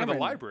 Yeah, and in front of the Cameron-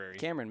 library.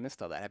 Cameron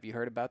missed all that. Have you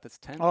heard about this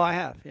tent? Oh, I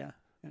have. Yeah.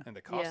 And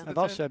the cost Yeah. of I've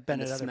the also tent. been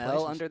And at the other smell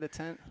places. under the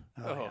tent?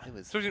 Oh, It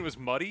was- especially when it was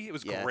muddy. It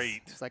was Yes,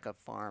 great. It's like a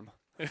farm.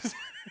 It was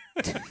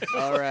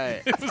All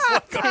right. it was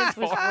like a Tent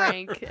was farm.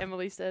 rank,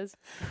 Emily says.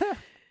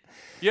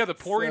 Yeah, the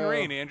pouring So-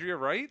 rain, Andrea,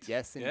 right?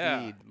 Yes, indeed.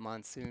 Yeah.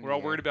 Monsoon. We're all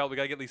year. worried about we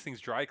gotta get these things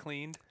dry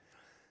cleaned.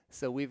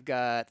 So we've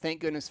got,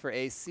 thank goodness for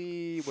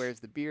AC. Where's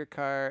the beer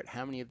cart?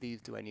 How many of these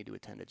do I need to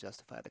attend to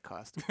justify the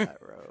cost of that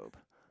robe?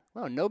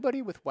 Well,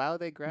 nobody with wow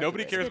they graduated.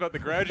 Nobody cares about the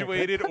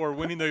graduated or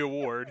winning the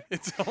award.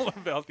 It's all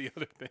about the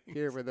other things.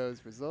 Here were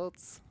those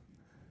results.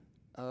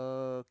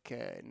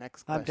 Okay,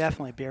 next question. I'm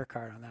definitely beer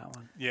card on that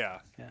one. Yeah.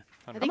 Yeah.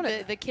 I I'm think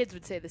gonna- the kids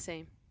would say the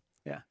same.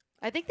 Yeah.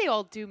 I think they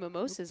all do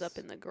mimosas up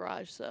in the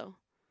garage, so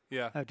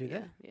Yeah. Oh, do yeah,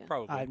 they? yeah.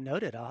 Probably. I've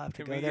noted. I'll have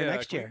to Can go we, there yeah,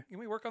 next can year. Can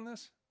we work on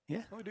this? Yeah.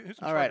 Why don't we do- who's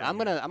in All right, charge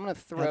I'm over here? gonna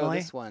throw Emily,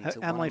 this one to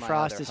Emily one of my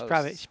Frost other is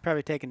hosts. she's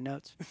probably taking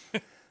notes.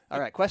 All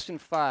right, question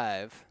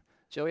 5.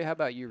 Joey, how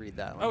about you read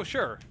that one? Oh,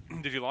 sure.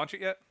 Did you launch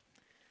it yet?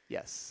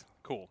 Yes.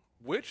 Cool.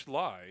 Which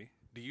lie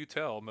do you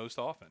tell most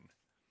often?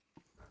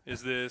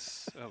 Is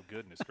this? Oh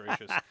goodness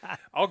gracious!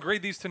 I'll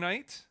grade these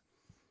tonight.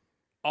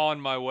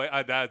 On my way.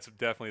 That's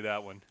definitely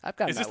that one. I've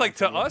got Is this that like one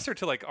to from you. us or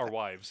to like our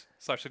wives /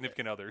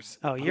 significant others?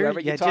 Oh, Whoever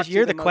you talk to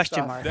you're the the most question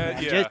often. mark. That-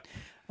 man. yeah. Just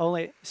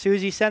only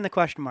Susie, send the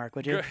question mark,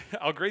 would you?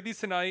 I'll grade these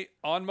tonight.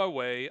 On my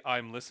way.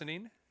 I'm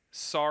listening.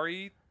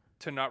 Sorry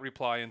to not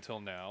reply until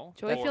now.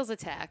 Joey Or- feels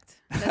attacked.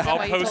 That's not I'll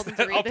why you post told him to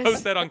that. read I'll this.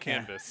 post that on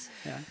Canvas.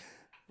 Yeah.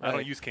 I don't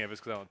Right. use Canvas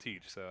because I don't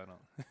teach, so I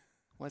don't.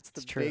 What's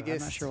the It's true. I'm not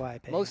biggest, sure why I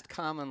paid most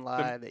common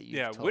lie that you've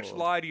Yeah. told? Which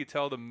lie do you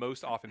tell the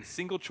most often?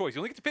 Single choice. You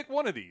only get to pick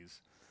one of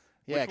these.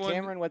 Yeah, which one-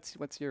 Cameron, what's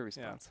your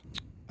response?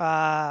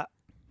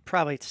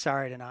 Probably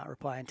sorry to not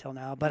reply until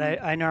now, but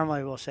I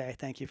normally will say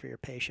thank you for your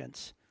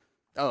patience.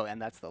 Oh,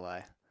 and that's the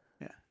lie.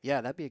 Yeah.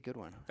 Yeah, that'd be a good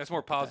one. That's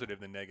more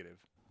positive than negative.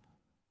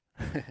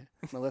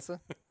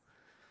 Melissa?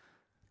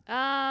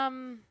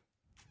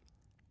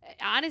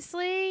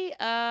 Honestly,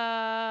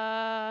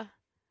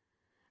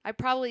 I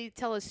probably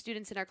tell the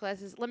students in our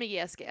classes, let me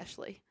ask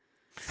Ashley.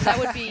 That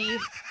would be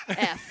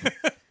F.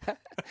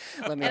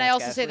 Let me And I ask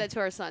also say Ashley. that to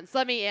our sons.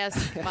 Let me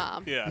ask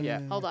Mom. Yeah.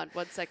 Yeah. Hold on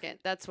 1 second.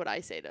 That's what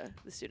I say to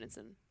the students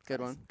in Good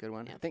class. one. Good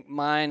one. Yeah. I think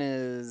mine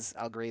is.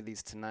 I'll grade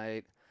these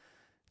tonight.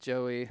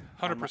 Joey.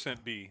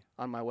 100% B.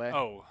 On my way.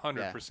 Oh,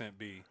 100%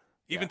 B.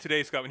 Even Yeah.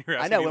 today, Scott, when you were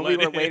I asking know me when to we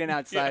let were in. waiting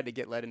outside Yeah. to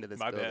get let into this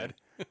My building.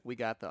 bad. We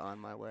got the on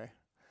my way.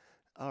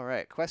 All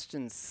right.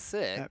 Question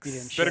 6. you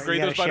didn't Better You grade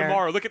gotta those by share 'em.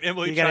 tomorrow. Look at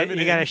Emily You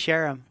chiming got to in.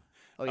 share them.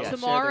 Oh yeah. share the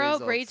Tomorrow,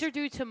 results. grades are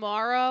due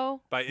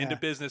tomorrow, By end Yeah.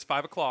 of business,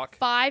 5 o'clock.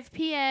 5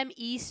 p.m.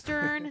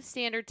 Eastern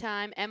Standard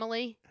Time.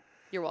 Emily,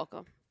 you're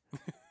welcome.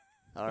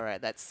 All right.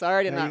 That's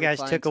sorry to No, not you guys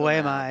reply took until away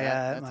now. my,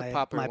 That's my- a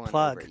popular my one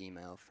plug. over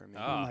email for me.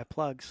 Ah. My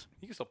plugs.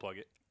 You can still plug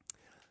it.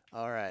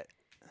 All right.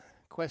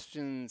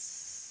 Question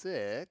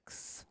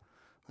 6.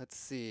 Let's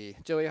see.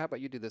 Joey, how about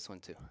you do this one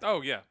too?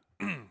 Oh, yeah.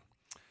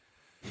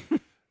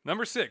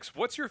 Number 6.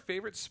 What's your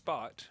favorite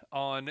spot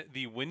on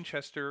the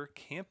Winchester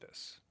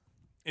campus?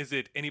 Is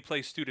it any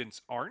place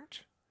students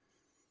aren't?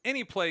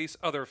 Any place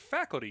other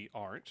faculty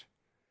aren't?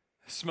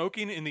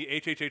 Smoking in the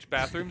HHH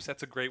bathrooms?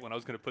 That's a great one. I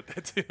was going to put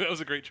that too. That was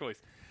a great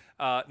choice.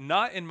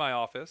 Not in my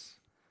office,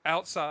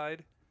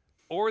 outside,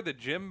 or the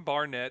Jim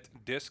Barnett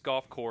disc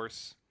golf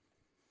course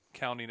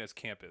counting as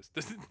campus.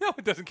 No,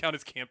 it doesn't count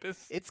as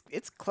campus.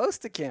 It's close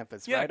to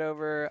campus, Yeah. right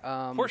over.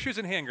 Horseshoes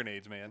and hand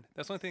grenades, man.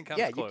 That's the only thing that counts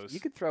Yeah, as close. you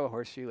could throw a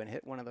horseshoe and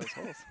hit one of those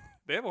holes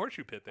They have a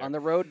horseshoe pit there. on the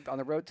road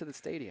to the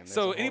stadium. There's a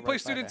So hole any right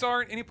place by students there.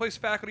 aren't, any place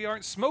faculty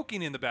aren't,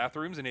 smoking in the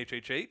bathrooms in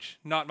HHH,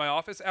 not in my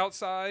office,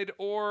 outside,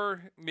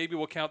 or maybe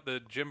we'll count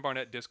the Jim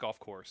Barnett disc golf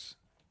course.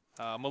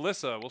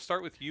 Melissa, we'll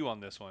start with you on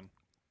this one.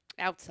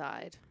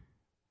 Outside.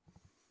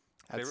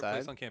 Favorite Outside.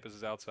 place on campus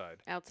is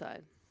outside.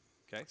 Outside.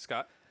 Okay,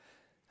 Scott.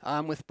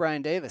 I'm with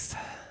Brian Davis.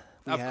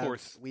 Of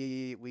course.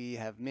 We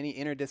have many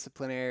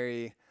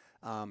interdisciplinary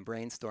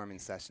brainstorming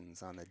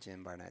sessions on the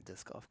Jim Barnett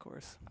disc golf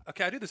course.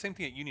 Okay, I do the same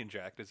thing at Union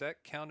Jack. Does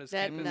that count as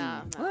That campus?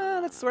 no.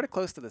 Well, that's sort of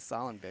close to the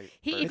Sollenberg. If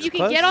It's you can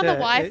close get on the to-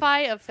 Wi-Fi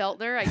of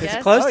Feltner, I guess.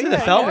 It's close Oh, to the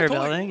yeah, Feltner I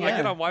building. I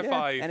get Yeah. on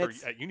Wi-Fi And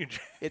at Union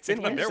Jack. it's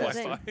in on their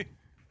Winchester. Wi-Fi.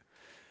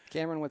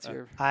 Cameron, what's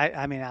your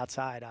I mean,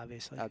 outside,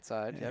 obviously.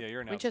 outside? Yeah, Yep.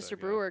 you're an Winchester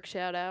outside guy. Brewer,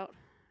 shout out.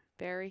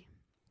 Barry.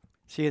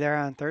 See you there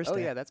on Thursday. Oh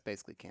yeah, that's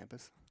basically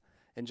campus.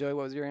 And Joey,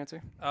 what was your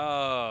answer?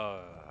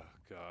 Oh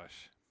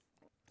gosh.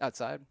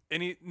 Outside.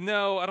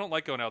 No, I don't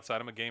like going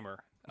outside. I'm a gamer.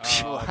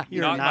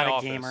 You're not in not my a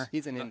office. gamer.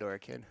 He's an indoor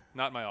kid.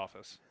 Not in my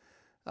office.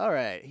 All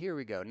right, here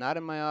we go. Not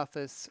in my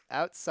office.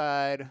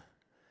 Outside.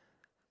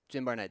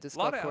 Jim Barnett disc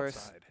Lot golf of course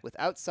outside. with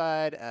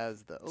outside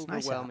as the It's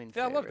nice out. overwhelming.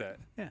 Yeah, I love favorite.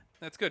 that. Yeah.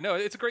 That's good. No,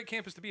 it's a great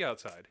campus to be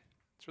outside.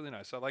 It's really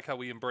nice. I like how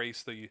we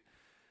embrace the.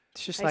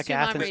 It's just I like assume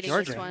I'm Athens, reading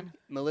Georgia. this one.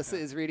 Melissa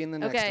is reading the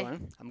next Okay.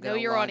 one. I'm Know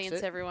gonna your launch audience,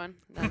 it. everyone.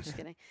 No, I'm just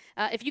kidding.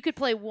 If you could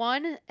play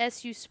one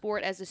SU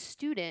sport as a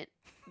student,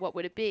 what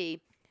would it be?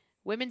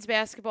 Women's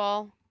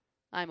basketball,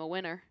 I'm a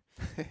winner.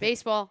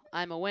 Baseball,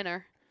 I'm a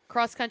winner.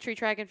 Cross country,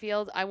 track and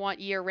field, I want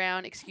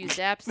year-round excused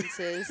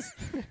absences.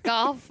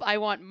 Golf, I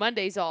want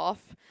Mondays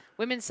off.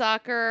 Women's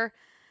soccer,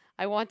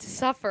 I want to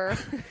suffer.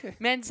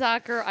 Men's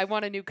soccer, I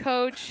want a new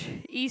coach.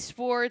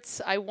 Esports,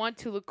 I want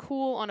to look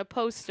cool on a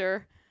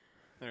poster.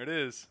 There it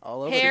is.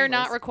 All over Hair the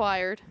not place.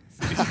 required.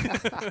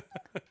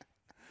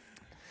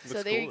 So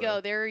Looks there cool, you go.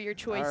 though. There are your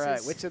choices. All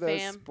right, which of those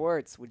fam.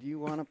 sports would you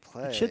want to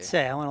play? It should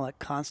say I want to look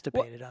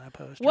constipated on a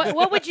poster.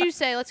 What would you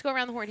say? Let's go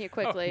around the horn here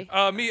quickly.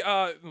 Me.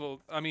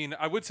 Well, I mean,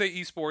 I would say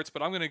esports,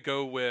 but I'm going to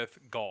go with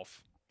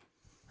golf.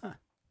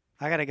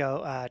 I got to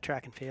go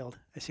track and field.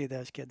 I see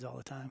those kids all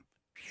the time.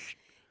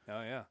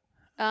 Oh yeah.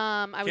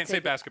 I would Can't say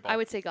basketball. I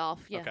would say golf.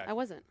 Yeah, Okay. I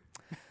wasn't.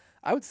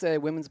 I would say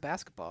women's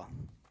basketball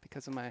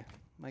because of my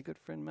good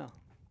friend Mel.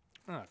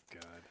 Oh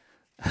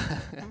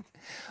god.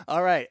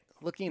 All right,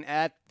 looking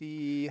at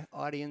the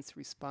audience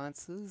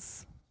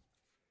responses,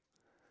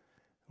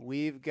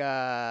 we've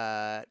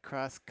got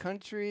cross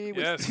country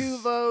with Yes. 2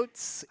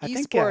 votes, I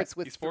think, esports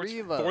with Esports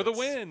 3 votes for the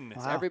win.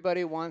 So Wow.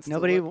 everybody wants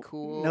Nobody, to look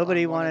cool.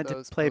 nobody on one of wanted to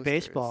those play posters.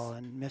 baseball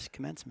and miss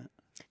commencement.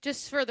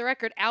 Just for the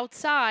record,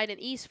 outside and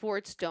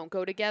esports don't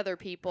go together,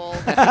 people. In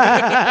here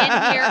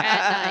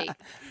at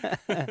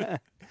night.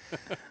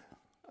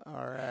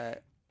 All right,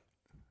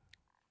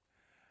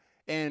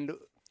 and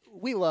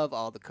we love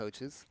all the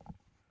coaches,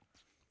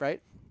 right?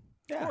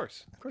 Of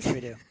course. Of course we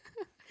do.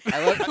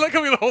 I love I like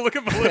how we all look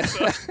at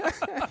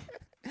Melissa.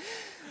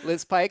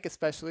 Liz Pike,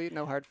 especially.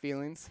 No hard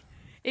feelings.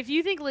 If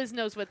you think Liz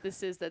knows what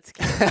this is, that's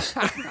cute.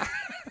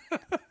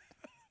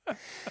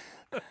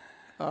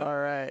 All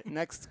right,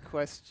 next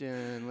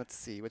question. Let's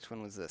see, which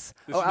one was this?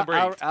 This oh, is number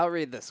 8. I'll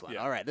read this one. Yeah.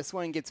 All right, this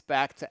one gets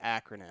back to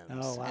acronyms.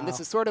 Oh, And this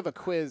wow. is sort of a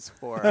quiz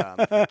for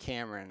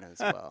Cameron as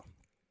well.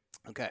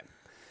 Okay.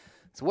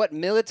 So what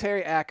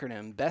military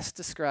acronym best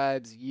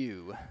describes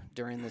you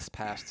during this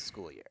past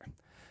school year?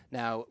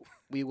 Now,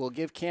 we will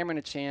give Cameron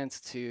a chance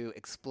to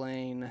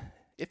explain,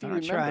 if he I'm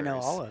not sure I know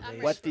remembers, all of I'm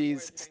these. what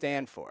these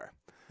stand for.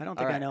 I don't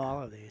All think I right. know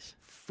all of these.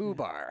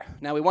 FUBAR.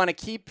 Now, we want to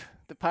keep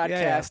the podcast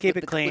yeah, keep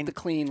with it the, clean. with the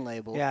clean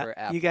label for Yeah,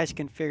 Apple. you guys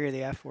can figure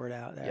the F word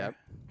out there. Yep.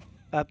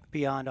 Up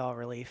beyond all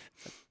relief.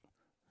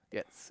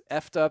 Yes,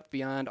 effed up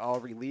beyond all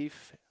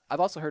relief. I've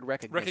also heard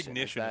recognition.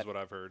 Recognition is what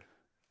I've heard.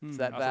 Is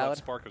that I also valid? have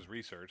Sparkle's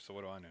research, so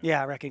what do I know?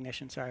 Yeah,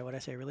 recognition. Sorry, what did I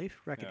say? Relief?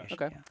 Recognition.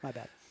 Okay. Yeah, my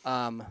bad.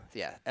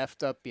 Yeah,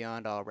 effed up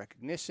beyond all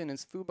recognition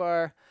is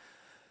FUBAR.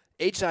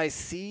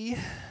 HIC.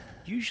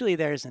 Usually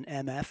there's an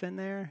MF in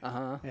there.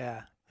 Uh-huh.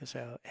 Yeah.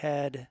 So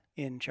head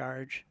in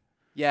charge.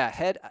 Yeah,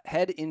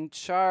 head in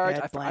charge.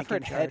 Head I've blank heard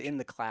in head charge. in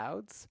the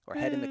clouds or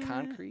head in the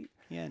concrete.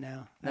 Yeah,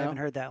 no. I No? haven't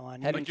heard that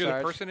one. Head Like in you're the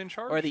charge. person in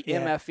charge? Or the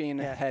Yeah, MFing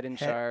yeah, head in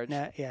charge.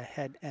 Yeah,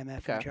 head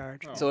MF in Okay.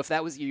 charge. Oh. So if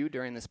that was you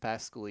during this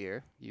past school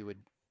year, you would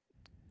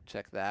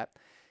check that.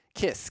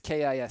 KISS,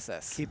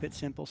 K-I-S-S. Keep it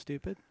simple,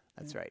 stupid.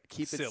 That's right.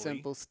 Keep Silly. it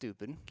simple,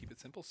 stupid. Keep it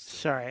simple.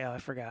 Sorry, I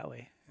forgot.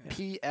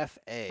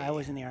 PFA. I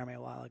was in the Army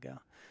a while ago.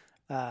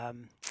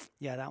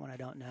 Yeah, that one I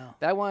don't know.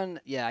 That one,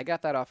 yeah, I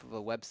got that off of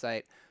a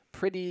website.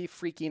 Pretty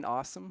freaking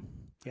awesome.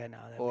 Yeah, no.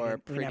 That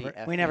Or we never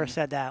pretty we never effing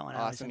said that when I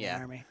was awesome, in the yeah.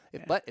 Army.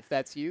 Yeah. But if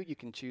that's you, you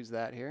can choose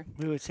that here.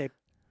 We would say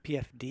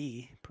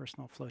PFD,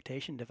 personal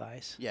flotation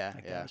device. Yeah,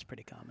 Like yeah. That was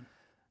pretty common.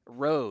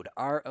 ROAD,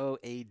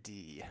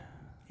 R-O-A-D.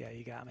 Yeah,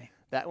 you got me.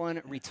 That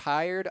one,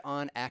 retired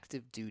on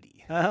active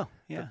duty. Oh, For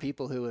yeah.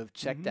 people who have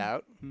checked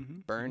out, Mm-hmm.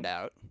 burned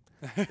out.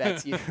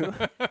 That's you.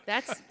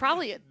 That's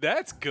probably it.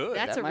 That's good.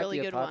 That's That a might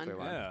really be a good one. popular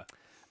one. yeah.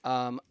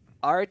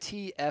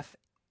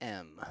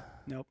 RTFM.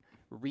 Nope.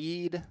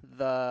 Read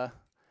the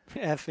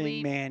Effing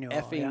Read- manual.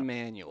 effing yeah.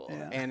 manual.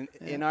 Yeah, And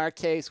yeah. in our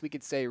case, we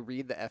could say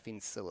read the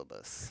effing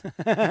syllabus.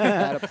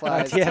 That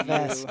applies to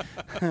RTFS.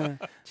 you.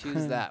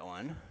 Choose that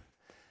one.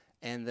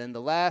 And then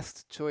the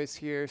last choice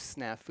here,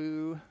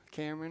 snafu,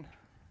 Cameron.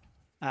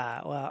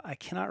 Well, I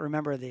cannot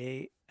remember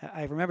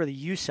I remember the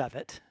use of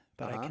it,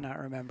 but Uh-huh. I cannot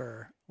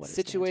remember what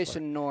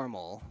Situation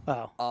normal, it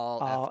stands for. all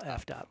all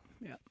effed effed up.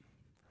 Yeah.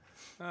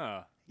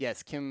 Oh.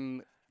 Yes,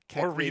 Kim Or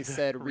Ketley read the-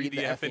 said read read the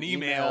the effing effing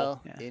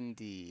email. Yeah.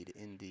 Indeed,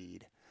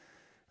 indeed.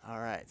 All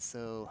right,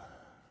 so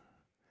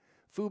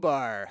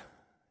FUBAR,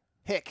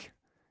 HIC,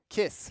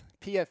 KISS,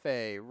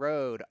 PFA,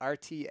 ROAD,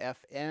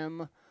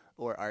 RTFM,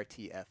 or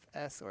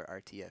RTFS, or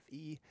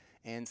RTFE,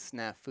 and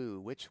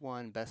SNAFU. Which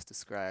one best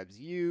describes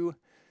you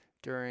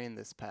during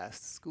this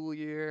past school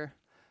year?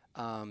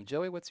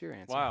 Joey, what's your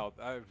answer? Wow.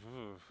 I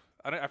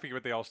forget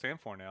what they all stand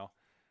for now.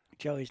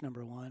 Joey's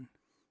number one.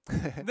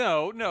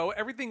 No.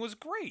 Everything was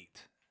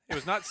great. It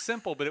was not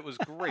simple, but it was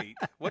great.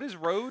 What is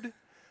road?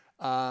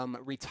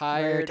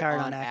 Retired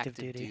on active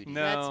duty.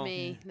 No. That's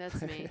me.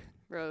 That's me.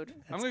 Road. I'm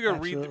That's gonna go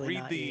absolutely read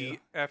not the you.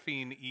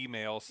 effing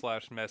email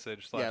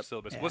 /message Yep.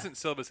 /syllabus. It Yeah. wasn't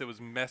syllabus. It was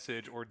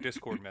message or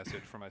Discord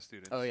message for my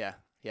students. Oh, yeah.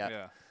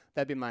 Yeah.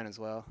 That'd be mine as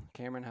well.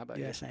 Cameron, how about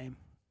Yeah, you? same.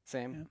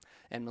 Same. Yeah.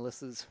 And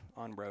Melissa's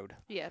on road.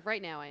 Yeah,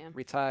 right now I am.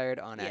 Retired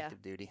on Yeah.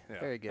 active duty. Yeah,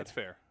 Very good. That's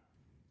fair.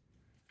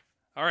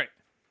 All right.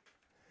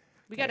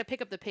 We got to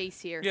pick up the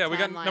pace here. Yeah, we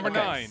got timeline number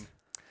wise.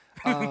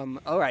 9.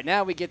 All right,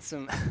 now we get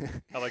some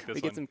I like this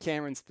we one. get some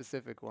Cameron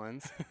specific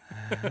ones.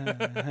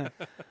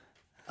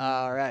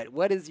 All right,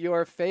 what is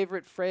your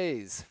favorite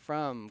phrase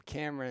from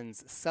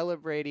Cameron's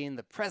celebrating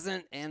the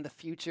present and the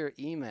future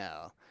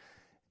email?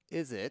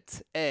 Is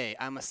it A,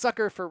 I'm a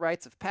sucker for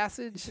rites of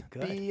passage,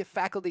 Good. B,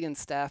 faculty and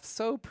staff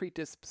so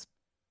predisposed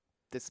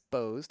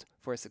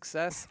for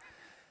success,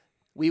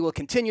 we will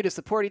continue to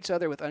support each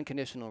other with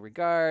unconditional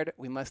regard,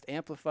 we must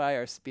amplify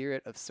our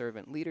spirit of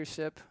servant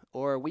leadership,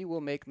 or we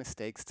will make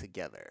mistakes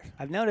together?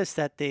 I've noticed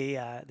that the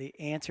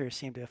answers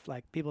seem to have,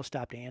 like, people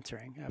stopped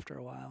answering after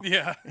a while.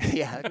 Yeah.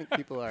 Yeah, I think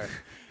people are.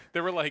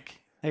 There were like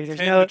Like, 10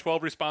 there's no. to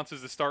 12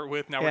 responses to start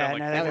with. Now Yeah, we're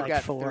now down Now like we've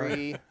like four. got 4.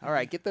 3. All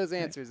right, get those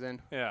answers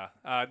in. Yeah.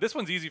 This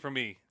one's easy for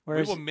me. Where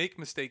We is will it? make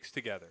mistakes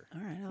together.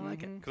 All right, I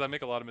like it. Because I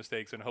make a lot of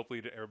mistakes, and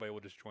hopefully everybody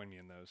will just join me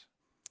in those.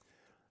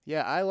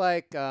 Yeah, I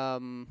like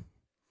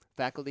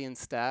faculty and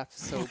staff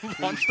so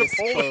Launch the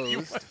poll if you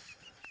predisposed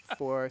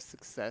for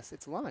success.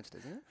 It's launched,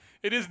 isn't it?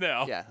 It is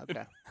now. Yeah,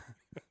 okay.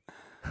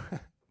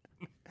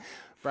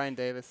 Brian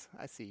Davis,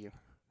 I see you.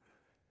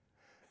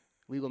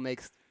 We will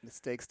make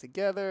mistakes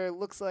together.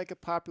 Looks like a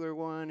popular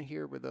one.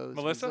 Here were those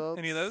Melissa, results.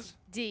 any of those?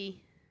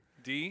 D.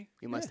 D?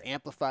 You must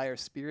amplify our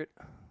spirit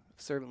of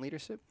servant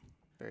leadership.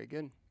 Very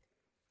good.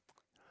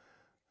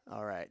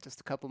 All right, just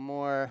a couple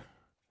more.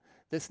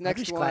 This I'm next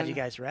just one. glad you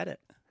guys read it.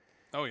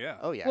 Oh, yeah.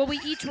 Oh yeah. Well, we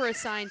each were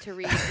assigned to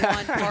read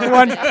one part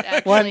One- of it,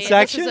 actually. one and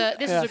section?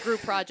 This Yeah. is a group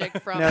project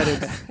from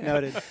Noted. us.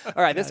 Noted.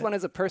 All right, this one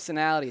is a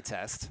personality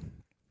test.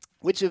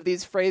 Which of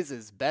these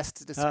phrases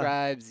best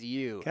describes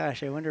you?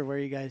 Gosh, I wonder where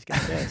you guys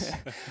got this.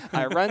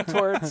 I run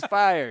towards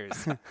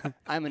fires.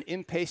 I'm an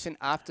impatient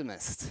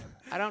optimist.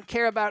 I don't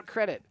care about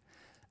credit.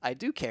 I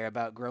do care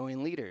about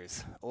growing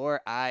leaders.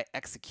 Or I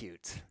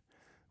execute.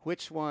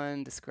 Which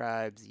one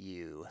describes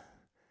you?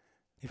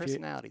 If you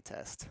Personality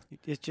test.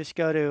 just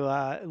go to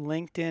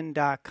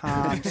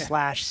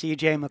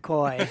linkedin.com/CJ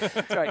McCoy.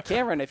 That's right.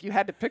 Cameron, if you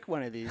had to pick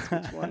one of these,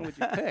 which one would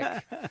you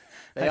pick?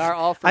 They are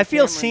all from I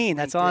feel Cameron's seen.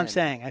 That's all I'm LinkedIn.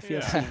 saying. I feel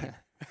Yeah. seen.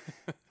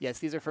 Yes,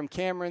 these are from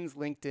Cameron's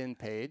LinkedIn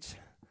page.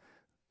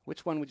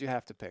 Which one would you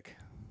have to pick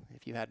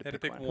if you had to Had to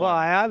pick pick one? one. Well,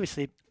 I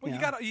obviously. Well, you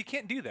you know, you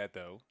can't do that,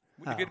 though.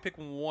 You Oh. get to pick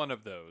one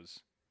of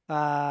those.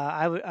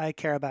 I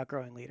care about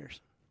growing leaders.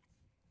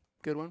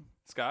 Good one.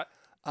 Scott?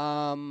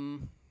 I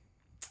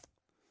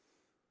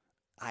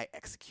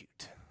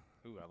execute.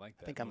 Ooh, I like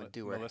that. I think I'm a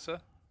doer.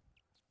 Melissa?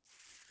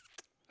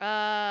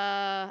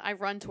 I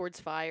run towards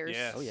fires.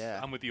 Yes. Oh, yeah.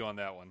 I'm with you on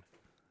that one.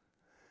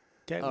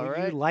 All You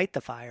right. light the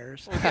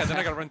fires. Well, yeah, then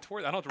I got to run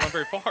toward. I don't have to run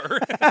very far.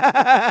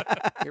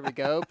 Here we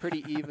go.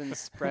 Pretty even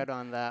spread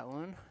on that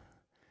one.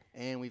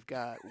 And we've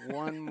got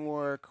one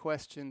more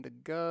question to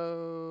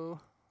go.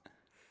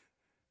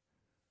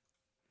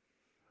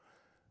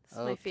 This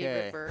is my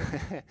favorite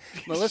bird.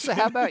 Melissa,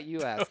 how about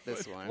you ask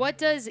this one? What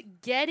does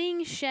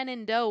getting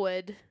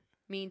Shenandoah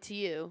mean to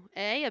you?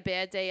 A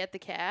bad day at the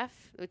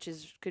calf, which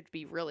could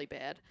be really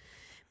bad.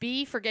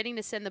 B, forgetting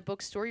to send the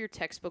bookstore your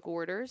textbook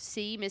orders.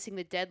 C, missing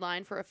the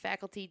deadline for a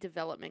faculty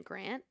development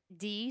grant.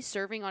 D,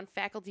 serving on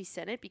faculty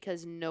senate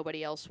because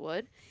nobody else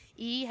would.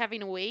 E, having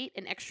to wait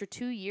an extra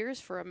 2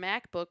 years for a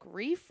MacBook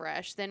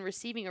refresh, then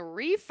receiving a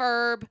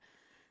refurb.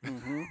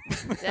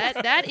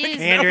 That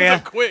is Andrea. That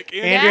was a quick.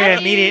 Andrea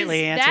that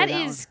immediately is, answered that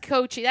that is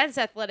coaching. That's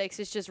athletics.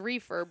 It's just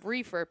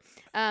refurb.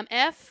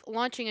 F,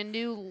 launching a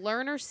new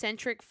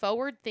learner-centric,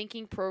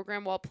 forward-thinking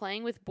program while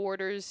playing with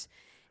borders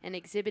and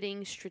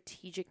exhibiting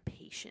strategic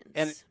patience.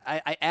 And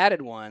I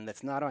added one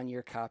that's not on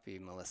your copy,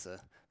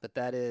 Melissa, but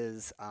that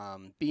is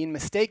being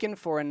mistaken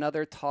for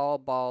another tall,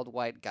 bald,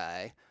 white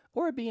guy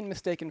or being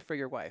mistaken for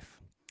your wife.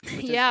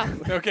 yeah,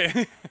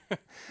 Okay.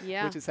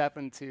 yeah. Which has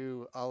happened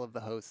to all of the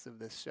hosts of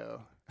this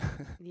show.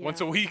 yeah. Once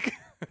a week.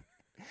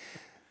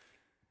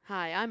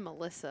 Hi, I'm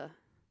Melissa.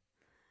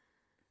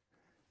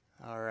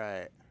 All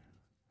right.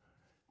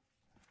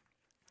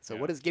 So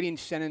Yeah. what does getting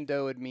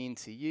Shenandoah mean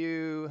to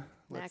you?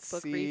 Let's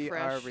MacBook see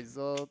our refresh.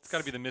 results. It's got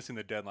to be the missing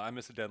the deadline. I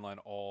miss the deadline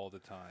all the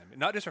time.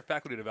 Not just for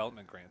faculty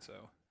development grants,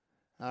 though.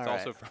 All It's right.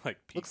 also for like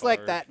P Looks like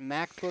card, that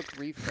MacBook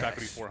refresh.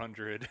 faculty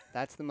 400.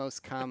 That's the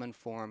most common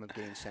form of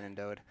getting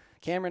Shenandoah.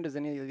 Cameron, does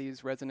any of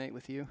these resonate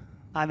with you?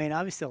 I mean,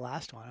 obviously the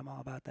last one. I'm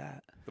all about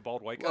that. The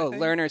bald white guy. Oh, thing?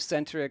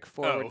 learner-centric,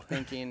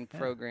 forward-thinking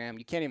program.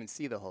 You can't even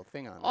see the whole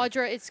thing on there.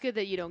 Audra, it's good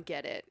that you don't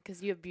get it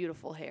because you have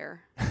beautiful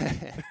hair.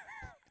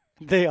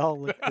 They all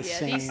look the Yeah,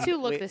 same. these two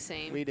look We- the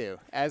same. We do,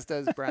 as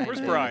does Brian. Where's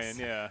Davis. Brian?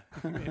 Yeah.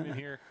 Him in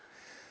here.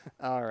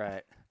 All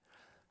right.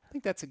 I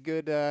think that's a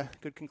good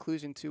good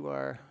conclusion to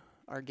our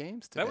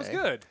games today. That was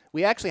good.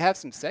 We actually have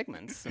some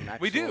segments. Some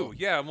We do. actual,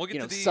 Yeah, and we'll get you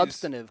to know, these.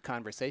 substantive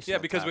conversation. Yeah,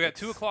 because we got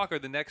 2 o'clock are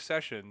the next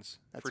sessions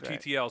That's for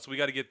right. TTL, so we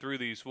got to get through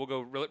these. We'll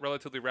go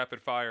relatively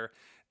rapid fire.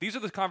 These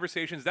are the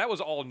conversations. That was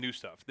all new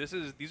stuff. These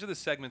are the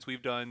segments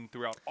we've done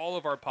throughout all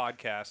of our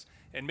podcasts,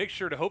 and make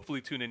sure to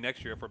hopefully tune in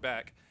next year if we're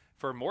back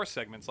for more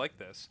segments like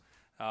this.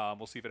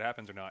 We'll see if it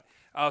happens or not.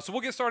 So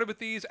we'll get started with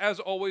these. As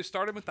always,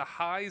 starting with the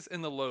highs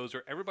and the lows,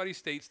 where everybody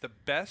states the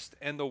best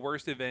and the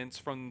worst events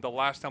from the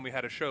last time we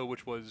had a show,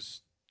 which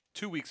was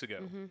 2 weeks ago,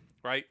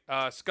 right?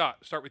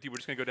 Scott, start with you. We're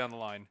just going to go down the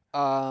line.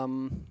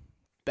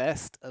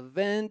 Best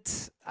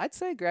event, I'd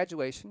say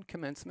graduation,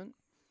 commencement.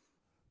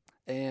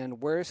 And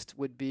worst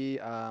would be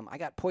I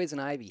got poison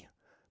ivy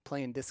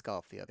playing disc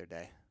golf the other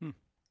day.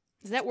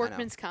 Is that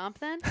workman's comp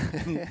then?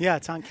 Yeah,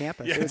 it's on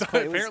campus. Yeah. It's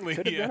apparently,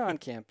 could have been yeah. on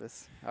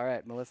campus. All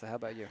right, Melissa, how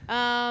about you?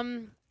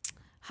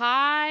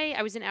 Hi,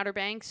 I was in Outer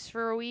Banks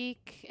for a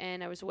week,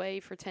 and I was away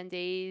for 10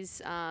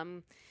 days.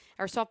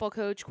 Our softball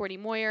coach, Courtney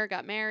Moyer,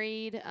 got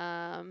married. Me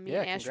and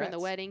Ash were in the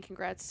congrats. wedding.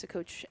 Congrats to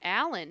Coach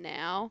Allen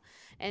now.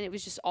 And it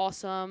was just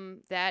awesome.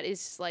 That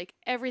is like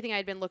everything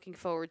I'd been looking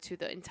forward to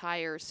the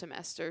entire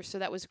semester. So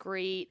that was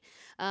great.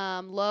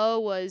 Low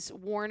was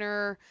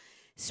Warner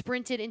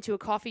sprinted into a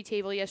coffee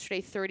table yesterday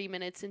 30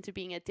 minutes into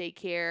being at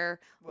daycare,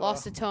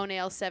 lost a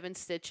toenail, 7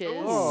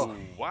 stitches. Oh.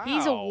 Wow.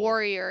 He's a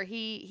warrior.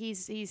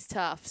 He's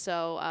tough.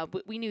 So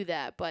we knew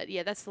that. But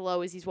yeah, that's the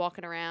low. Is he's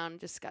walking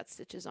around, just got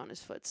stitches on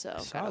his foot. So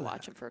saw gotta that.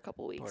 watch him for a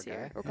couple weeks Poor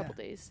here guy. or a couple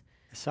days.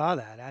 I saw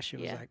that. Ashley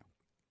was Yeah. like,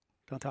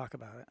 "Don't talk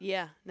about it."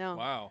 Yeah, no,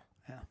 Wow.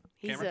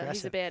 he's Cameron? a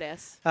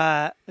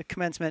badass. The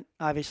commencement,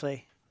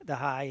 obviously, the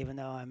high, even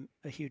though I'm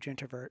a huge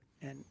introvert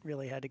and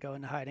really had to go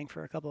into hiding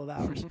for a couple of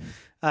hours.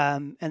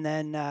 And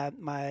then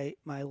my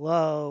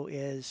low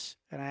is,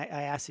 and I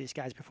asked these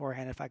guys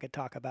beforehand if I could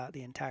talk about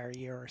the entire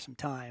year or some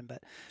time,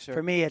 but Sure.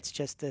 for me, it's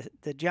just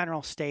the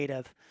general state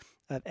of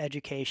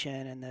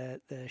education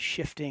and the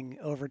shifting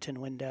Overton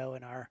window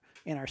in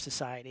our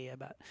society.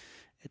 About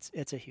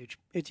it's a huge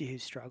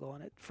struggle,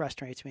 and it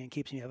frustrates me and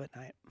keeps me up at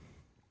night.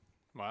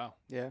 Wow.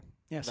 Yeah.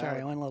 Yeah, sorry,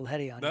 Valid. I went a little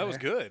heady on you That was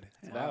there. good.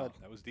 It's Wow. valid.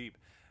 That was deep.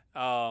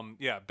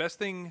 Yeah, best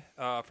thing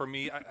for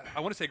me, I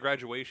want to say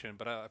graduation,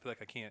 but I feel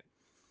like I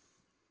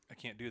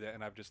can't do that,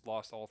 and I've just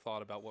lost all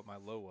thought about what my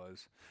low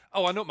was.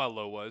 Oh, I know what my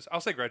low was.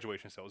 I'll say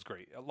graduation still. It was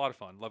great. A lot of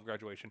fun. Love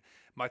graduation.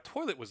 My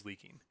toilet was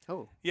leaking.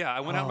 Oh. Yeah, I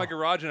went out in my Oh.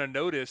 garage and I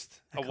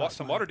noticed costs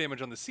some money. water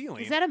damage on the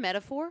ceiling. Is that a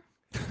metaphor?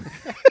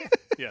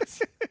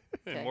 Yes.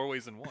 In Okay. more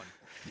ways than one.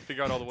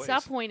 Figure out all the ways.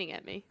 Stop pointing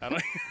at me. I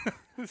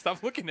don't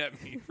stop looking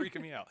at me,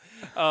 freaking me out.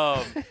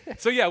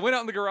 So yeah, I went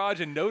out in the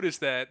garage and noticed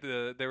that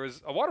there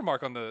was a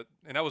watermark on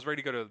and I was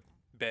ready to go to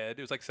bed.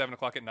 It was like 7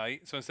 o'clock at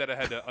night. So instead I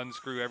had to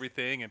unscrew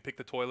everything and pick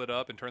the toilet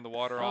up and turn the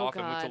water Oh, off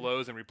and went to God.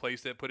 Lowe's and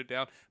replaced it, put it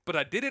down. But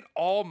I did it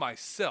all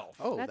myself.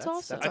 Oh, That's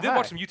awesome. I did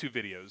watch some YouTube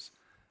videos.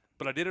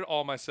 but I did it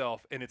all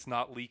myself, and it's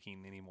not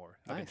leaking anymore.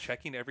 I've been Nice.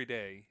 checking every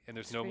day, and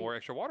there's no Sweet. more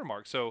extra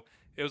watermarks. So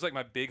it was like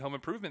my big home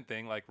improvement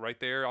thing, like right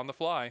there on the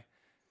fly.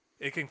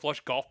 It can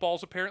flush golf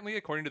balls, apparently,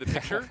 according to the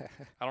picture.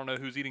 I don't know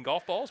who's eating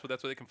golf balls, but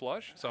that's what they can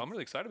flush. So I'm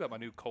really excited about my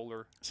new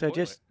Kohler So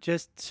toilet.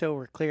 just so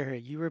we're clear here,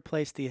 you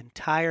replaced the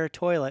entire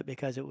toilet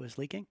because it was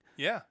leaking?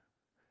 Yeah.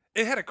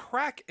 It had a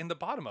crack in the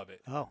bottom of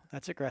it. Oh,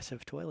 that's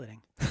aggressive toileting.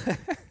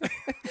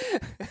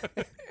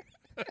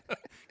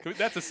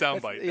 That's a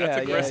soundbite. Yeah,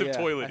 That's aggressive yeah.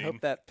 toileting. I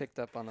hope that picked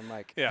up on the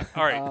mic. Yeah.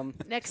 All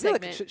right. Next I feel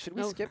like segment. should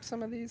we No. skip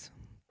some of these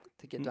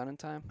to get done in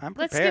time? I'm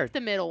Let's prepared. skip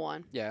the middle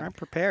one. Yeah. I'm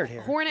prepared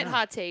here. Hornet Yeah.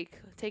 hot take.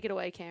 Take it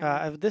away,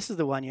 Cameron. This is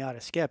the one you ought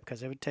to skip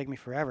because it would take me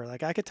forever.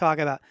 Like I could talk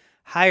about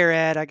higher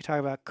ed, I could talk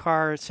about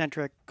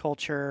car-centric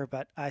culture,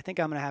 but I think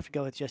I'm going to have to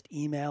go with just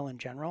email in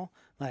general.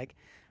 Like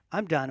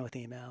I'm done with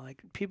email.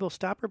 Like people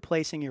stop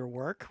replacing your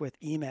work with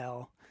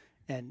email,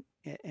 and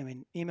I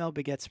mean email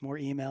begets more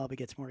email,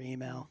 begets more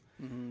email.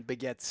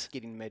 Begets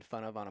getting made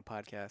fun of on a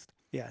podcast.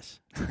 Yes,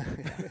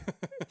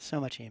 so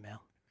much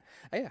email.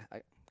 Oh, yeah,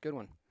 good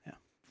one. Yeah.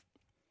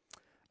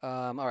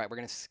 All right, we're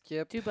gonna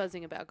skip Do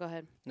buzzing about. Go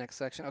ahead. next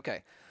section.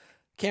 Okay,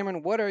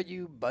 Cameron, what are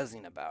you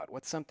buzzing about?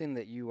 What's something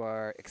that you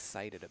are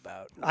excited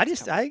about? I that's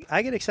just coming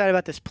I get excited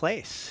about this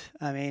place.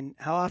 I mean,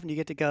 how often do you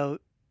get to go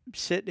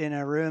sit in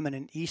a room in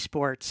an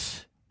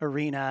esports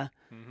arena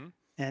Mm-hmm.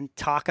 and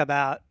talk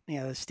about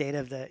the state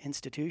of the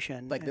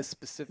institution? like this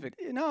specific.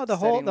 No, the setting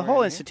whole we're in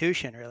here?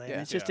 institution really. I mean,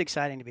 Yeah. it's just Yeah.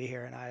 exciting to be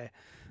here, and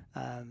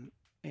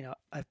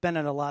I've been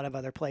at a lot of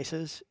other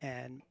places,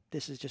 and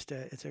this is just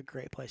it's a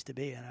great place to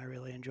be, and I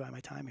really enjoy my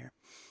time here.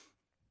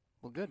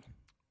 Well, good.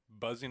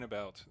 Buzzing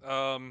about.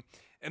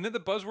 And then the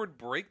buzzword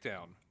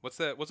breakdown. What's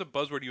that? What's a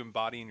buzzword you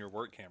embody in your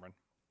work, Cameron?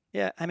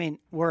 Yeah, I mean,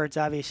 words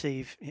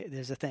obviously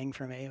there's a thing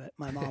for me. But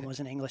my mom was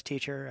an English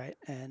teacher, right,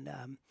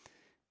 and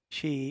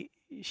she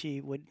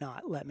would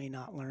not let me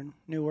not learn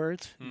new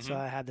words, and so Mhm.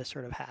 I have this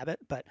sort of habit.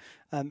 But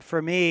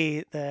for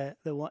me, the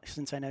one,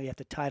 since I know you have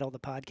to title the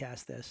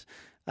podcast this,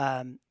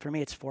 for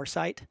me it's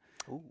foresight.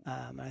 Ooh.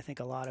 I think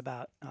a lot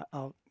about.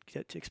 I'll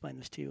get to explain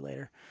this to you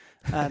later.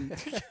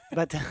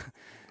 But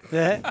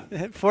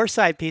the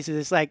foresight pieces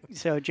is like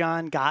so.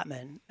 John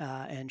Gottman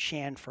and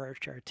Shan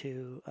Furch are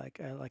two. Like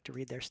I like to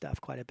read their stuff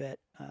quite a bit,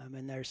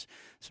 and there's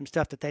some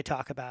stuff that they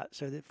talk about.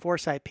 So the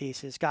foresight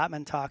pieces,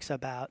 Gottman talks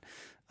about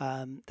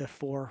the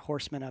four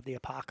horsemen of the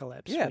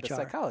apocalypse. Yeah, which the are,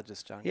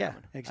 psychologist, John. yeah,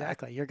 Gottman.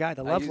 exactly. Your guy,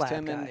 the I love used lab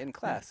him guy. in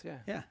class. Yeah.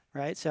 Yeah,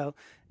 right. So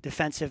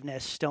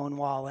defensiveness,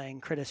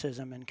 stonewalling,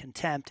 criticism, and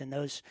contempt, and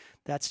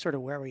that's sort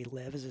of where we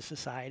live as a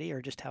society,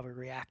 or just how we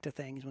react to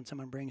things when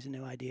someone brings a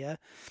new idea.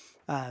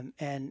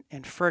 And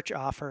Furch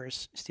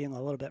offers, stealing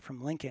a little bit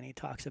from Lincoln, he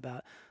talks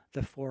about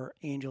the four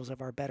angels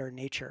of our better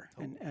nature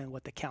and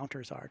what the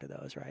counters are to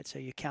those, right? So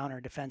you counter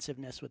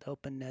defensiveness with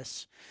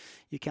openness,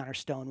 you counter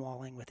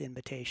stonewalling with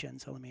invitation.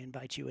 So let me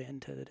invite you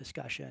into the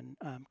discussion.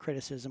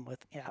 Criticism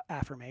with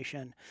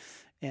affirmation,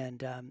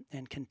 and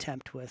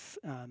contempt with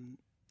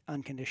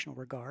unconditional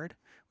regard,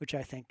 which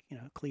I think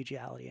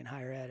collegiality in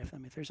higher ed.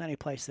 If there's any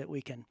place that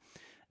we can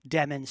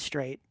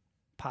demonstrate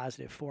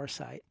positive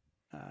foresight,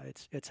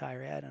 it's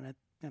higher ed,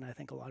 and I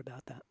think a lot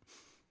about that.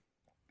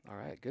 All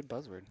right, good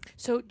buzzword.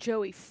 So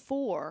Joey,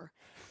 4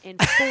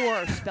 and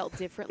 4 spelled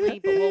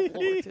differently, but we'll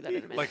work through that in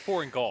a minute. Like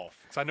 4 in golf,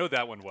 because I know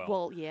that one well.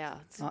 well, yeah,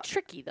 it's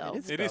tricky though.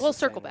 is It is. We'll spelled the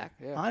circle same back.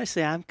 way, Yeah.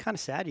 Honestly, I'm kind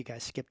of sad you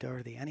guys skipped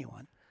over the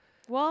anyone.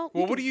 Well,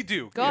 Well, what do you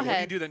do? Go Yeah, ahead.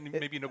 What do you do that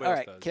maybe nobody All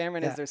else right, does?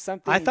 Cameron, Yeah. is there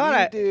something I thought you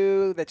I-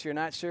 do that you're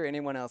not sure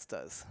anyone else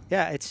does?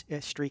 Yeah, it's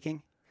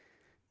streaking.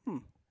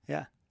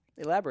 Yeah.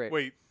 Elaborate.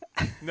 Wait,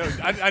 no,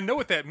 I know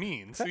what that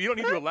means. So you don't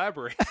need to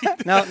elaborate.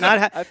 No,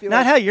 not I feel not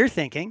like- how you're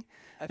thinking.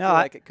 I no, feel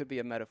I- like it could be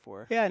a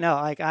metaphor. Yeah, no,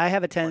 like I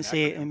have a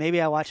tendency, acronym. and maybe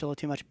I watched a little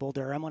too much Bull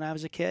Durham when I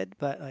was a kid,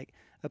 but like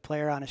a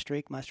player on a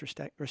streak must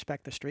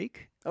respect the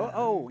streak. Right?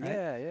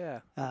 Yeah.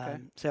 Okay.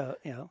 So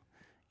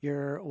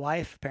your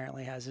wife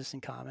apparently has this in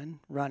common,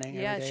 running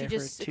yeah, every day she for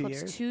just 2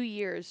 eclipsed years. 2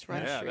 years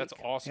run Yeah, streak. that's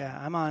awesome. Yeah,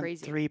 I'm on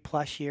Crazy.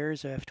 3+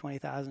 years of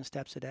 20,000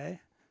 steps a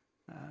day.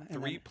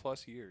 And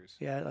 3+ years.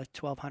 yeah, like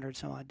 1,200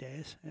 some odd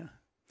days. Yeah.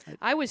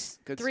 I was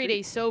Good 3 streak.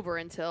 days sober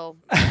until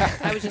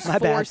I was just My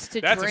bad. forced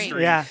to That's a drink.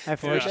 streak. Yeah, I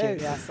forced Yeah. you. Hey,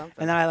 Yeah. that's something.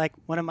 And then I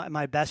one of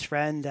my best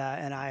friend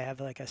and I have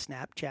like a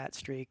Snapchat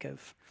streak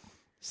of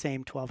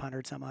same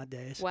 1,200 some odd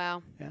days.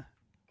 Wow.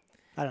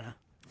 I don't know.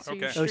 So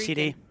you're Okay.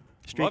 OCD,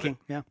 streaking. streaking.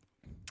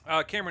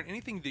 Yeah. Cameron,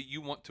 anything that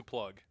you want to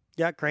plug?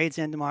 Yeah, grades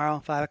in tomorrow,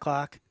 5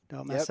 o'clock.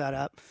 Don't mess Yep. that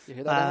up. You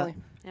hear that, Uh, Emily?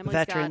 Emily's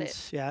got it.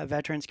 Veterans, yeah,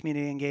 Veterans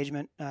Community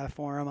Engagement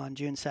Forum on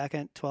June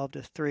 2nd, 12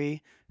 to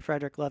 3.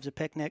 Frederick loves a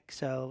picnic,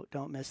 so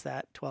don't miss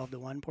that 12 to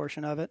 1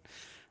 portion of it.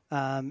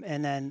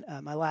 And then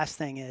my last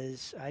thing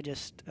is I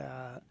just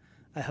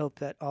I hope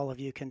that all of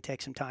you can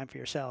take some time for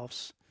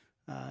yourselves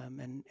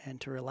and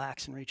to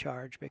relax and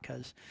recharge,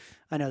 because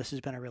I know this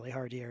has been a really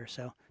hard year.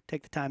 So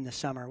take the time this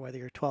summer, whether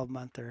you're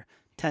 12-month or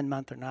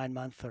 10-month or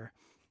 9-month or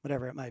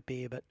whatever it might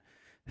be, but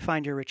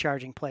find your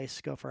recharging place,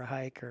 go for a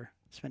hike or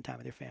spend time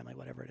with your family,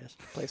 whatever it is.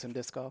 Play some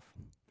disc golf.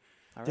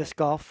 All right. Disc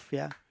golf,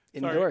 yeah.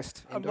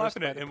 Endorsed. I'm Endorsed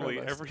laughing by at the Emily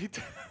provost. every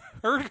time.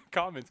 Her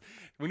comments.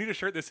 We need a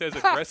shirt that says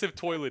aggressive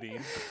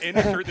toileting and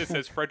a shirt that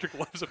says Frederick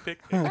loves a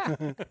picnic.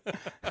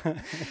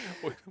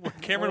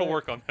 Cameron will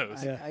work on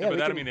those. Yeah. But we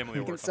that'll can- mean Emily We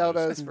will can work sell on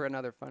those. those for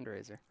another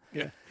fundraiser.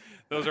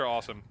 Those are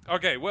awesome.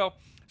 Okay, well,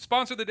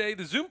 sponsor of the day,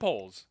 the Zoom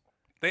polls.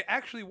 They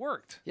actually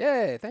worked.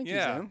 Yay! Thank you,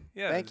 Yeah, Zoom.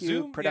 yeah, Thank the you, Zoom-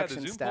 yeah, the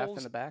production Zoom staff polls-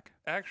 in the back.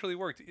 Actually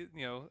worked. You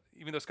know,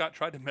 even though Scott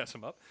tried to mess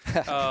them up,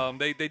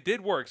 they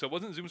did work. So it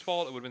wasn't Zoom's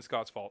fault. It would have been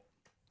Scott's fault.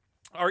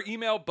 Our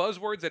email,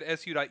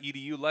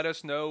 buzzwords@su.edu. Let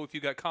us know if you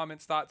got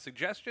comments, thoughts,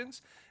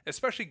 suggestions,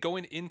 especially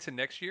going into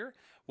next year.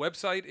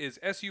 Website is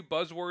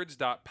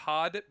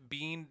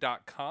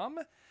subuzzwords.podbean.com.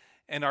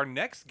 And our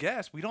next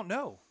guest, we don't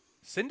know.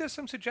 Send us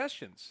some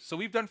suggestions. So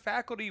we've done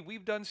faculty,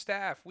 we've done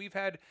staff, we've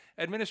had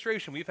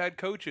administration, we've had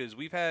coaches,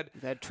 we've had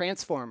We've had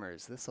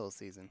Transformers this whole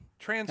season.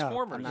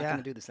 transformers. I'm not Yeah.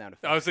 going to do the sound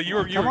effect. Oh, so you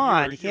were Come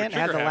on, you can't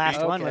have the trigger last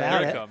happy. one Okay. without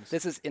Here it. it comes.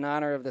 This is in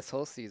honor of this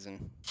whole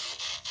season.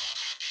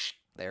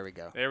 There we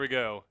go. There we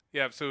go.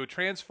 Yeah, so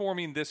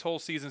transforming this whole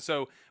season.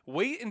 So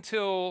wait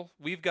until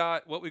we've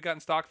got what we've got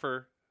in stock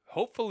for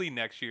hopefully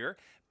next year.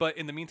 But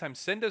in the meantime,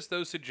 send us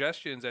those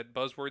suggestions at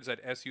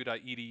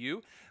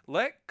buzzwords@su.edu.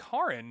 Let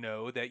Karin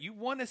know that you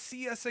want to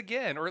see us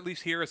again, or at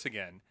least hear us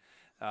again.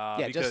 Yeah,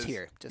 just because-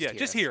 hear. Just yeah, hear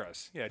just us. hear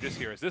us. Yeah, just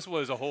hear us. This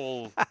was a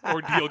whole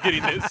ordeal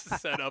getting this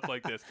set up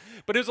like this.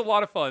 But it was a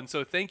lot of fun.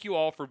 So thank you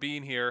all for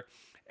being here.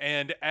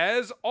 And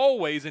as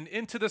always, and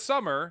into the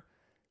summer,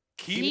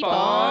 keep, Keep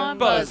on on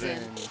buzzing.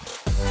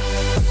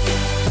 buzzing.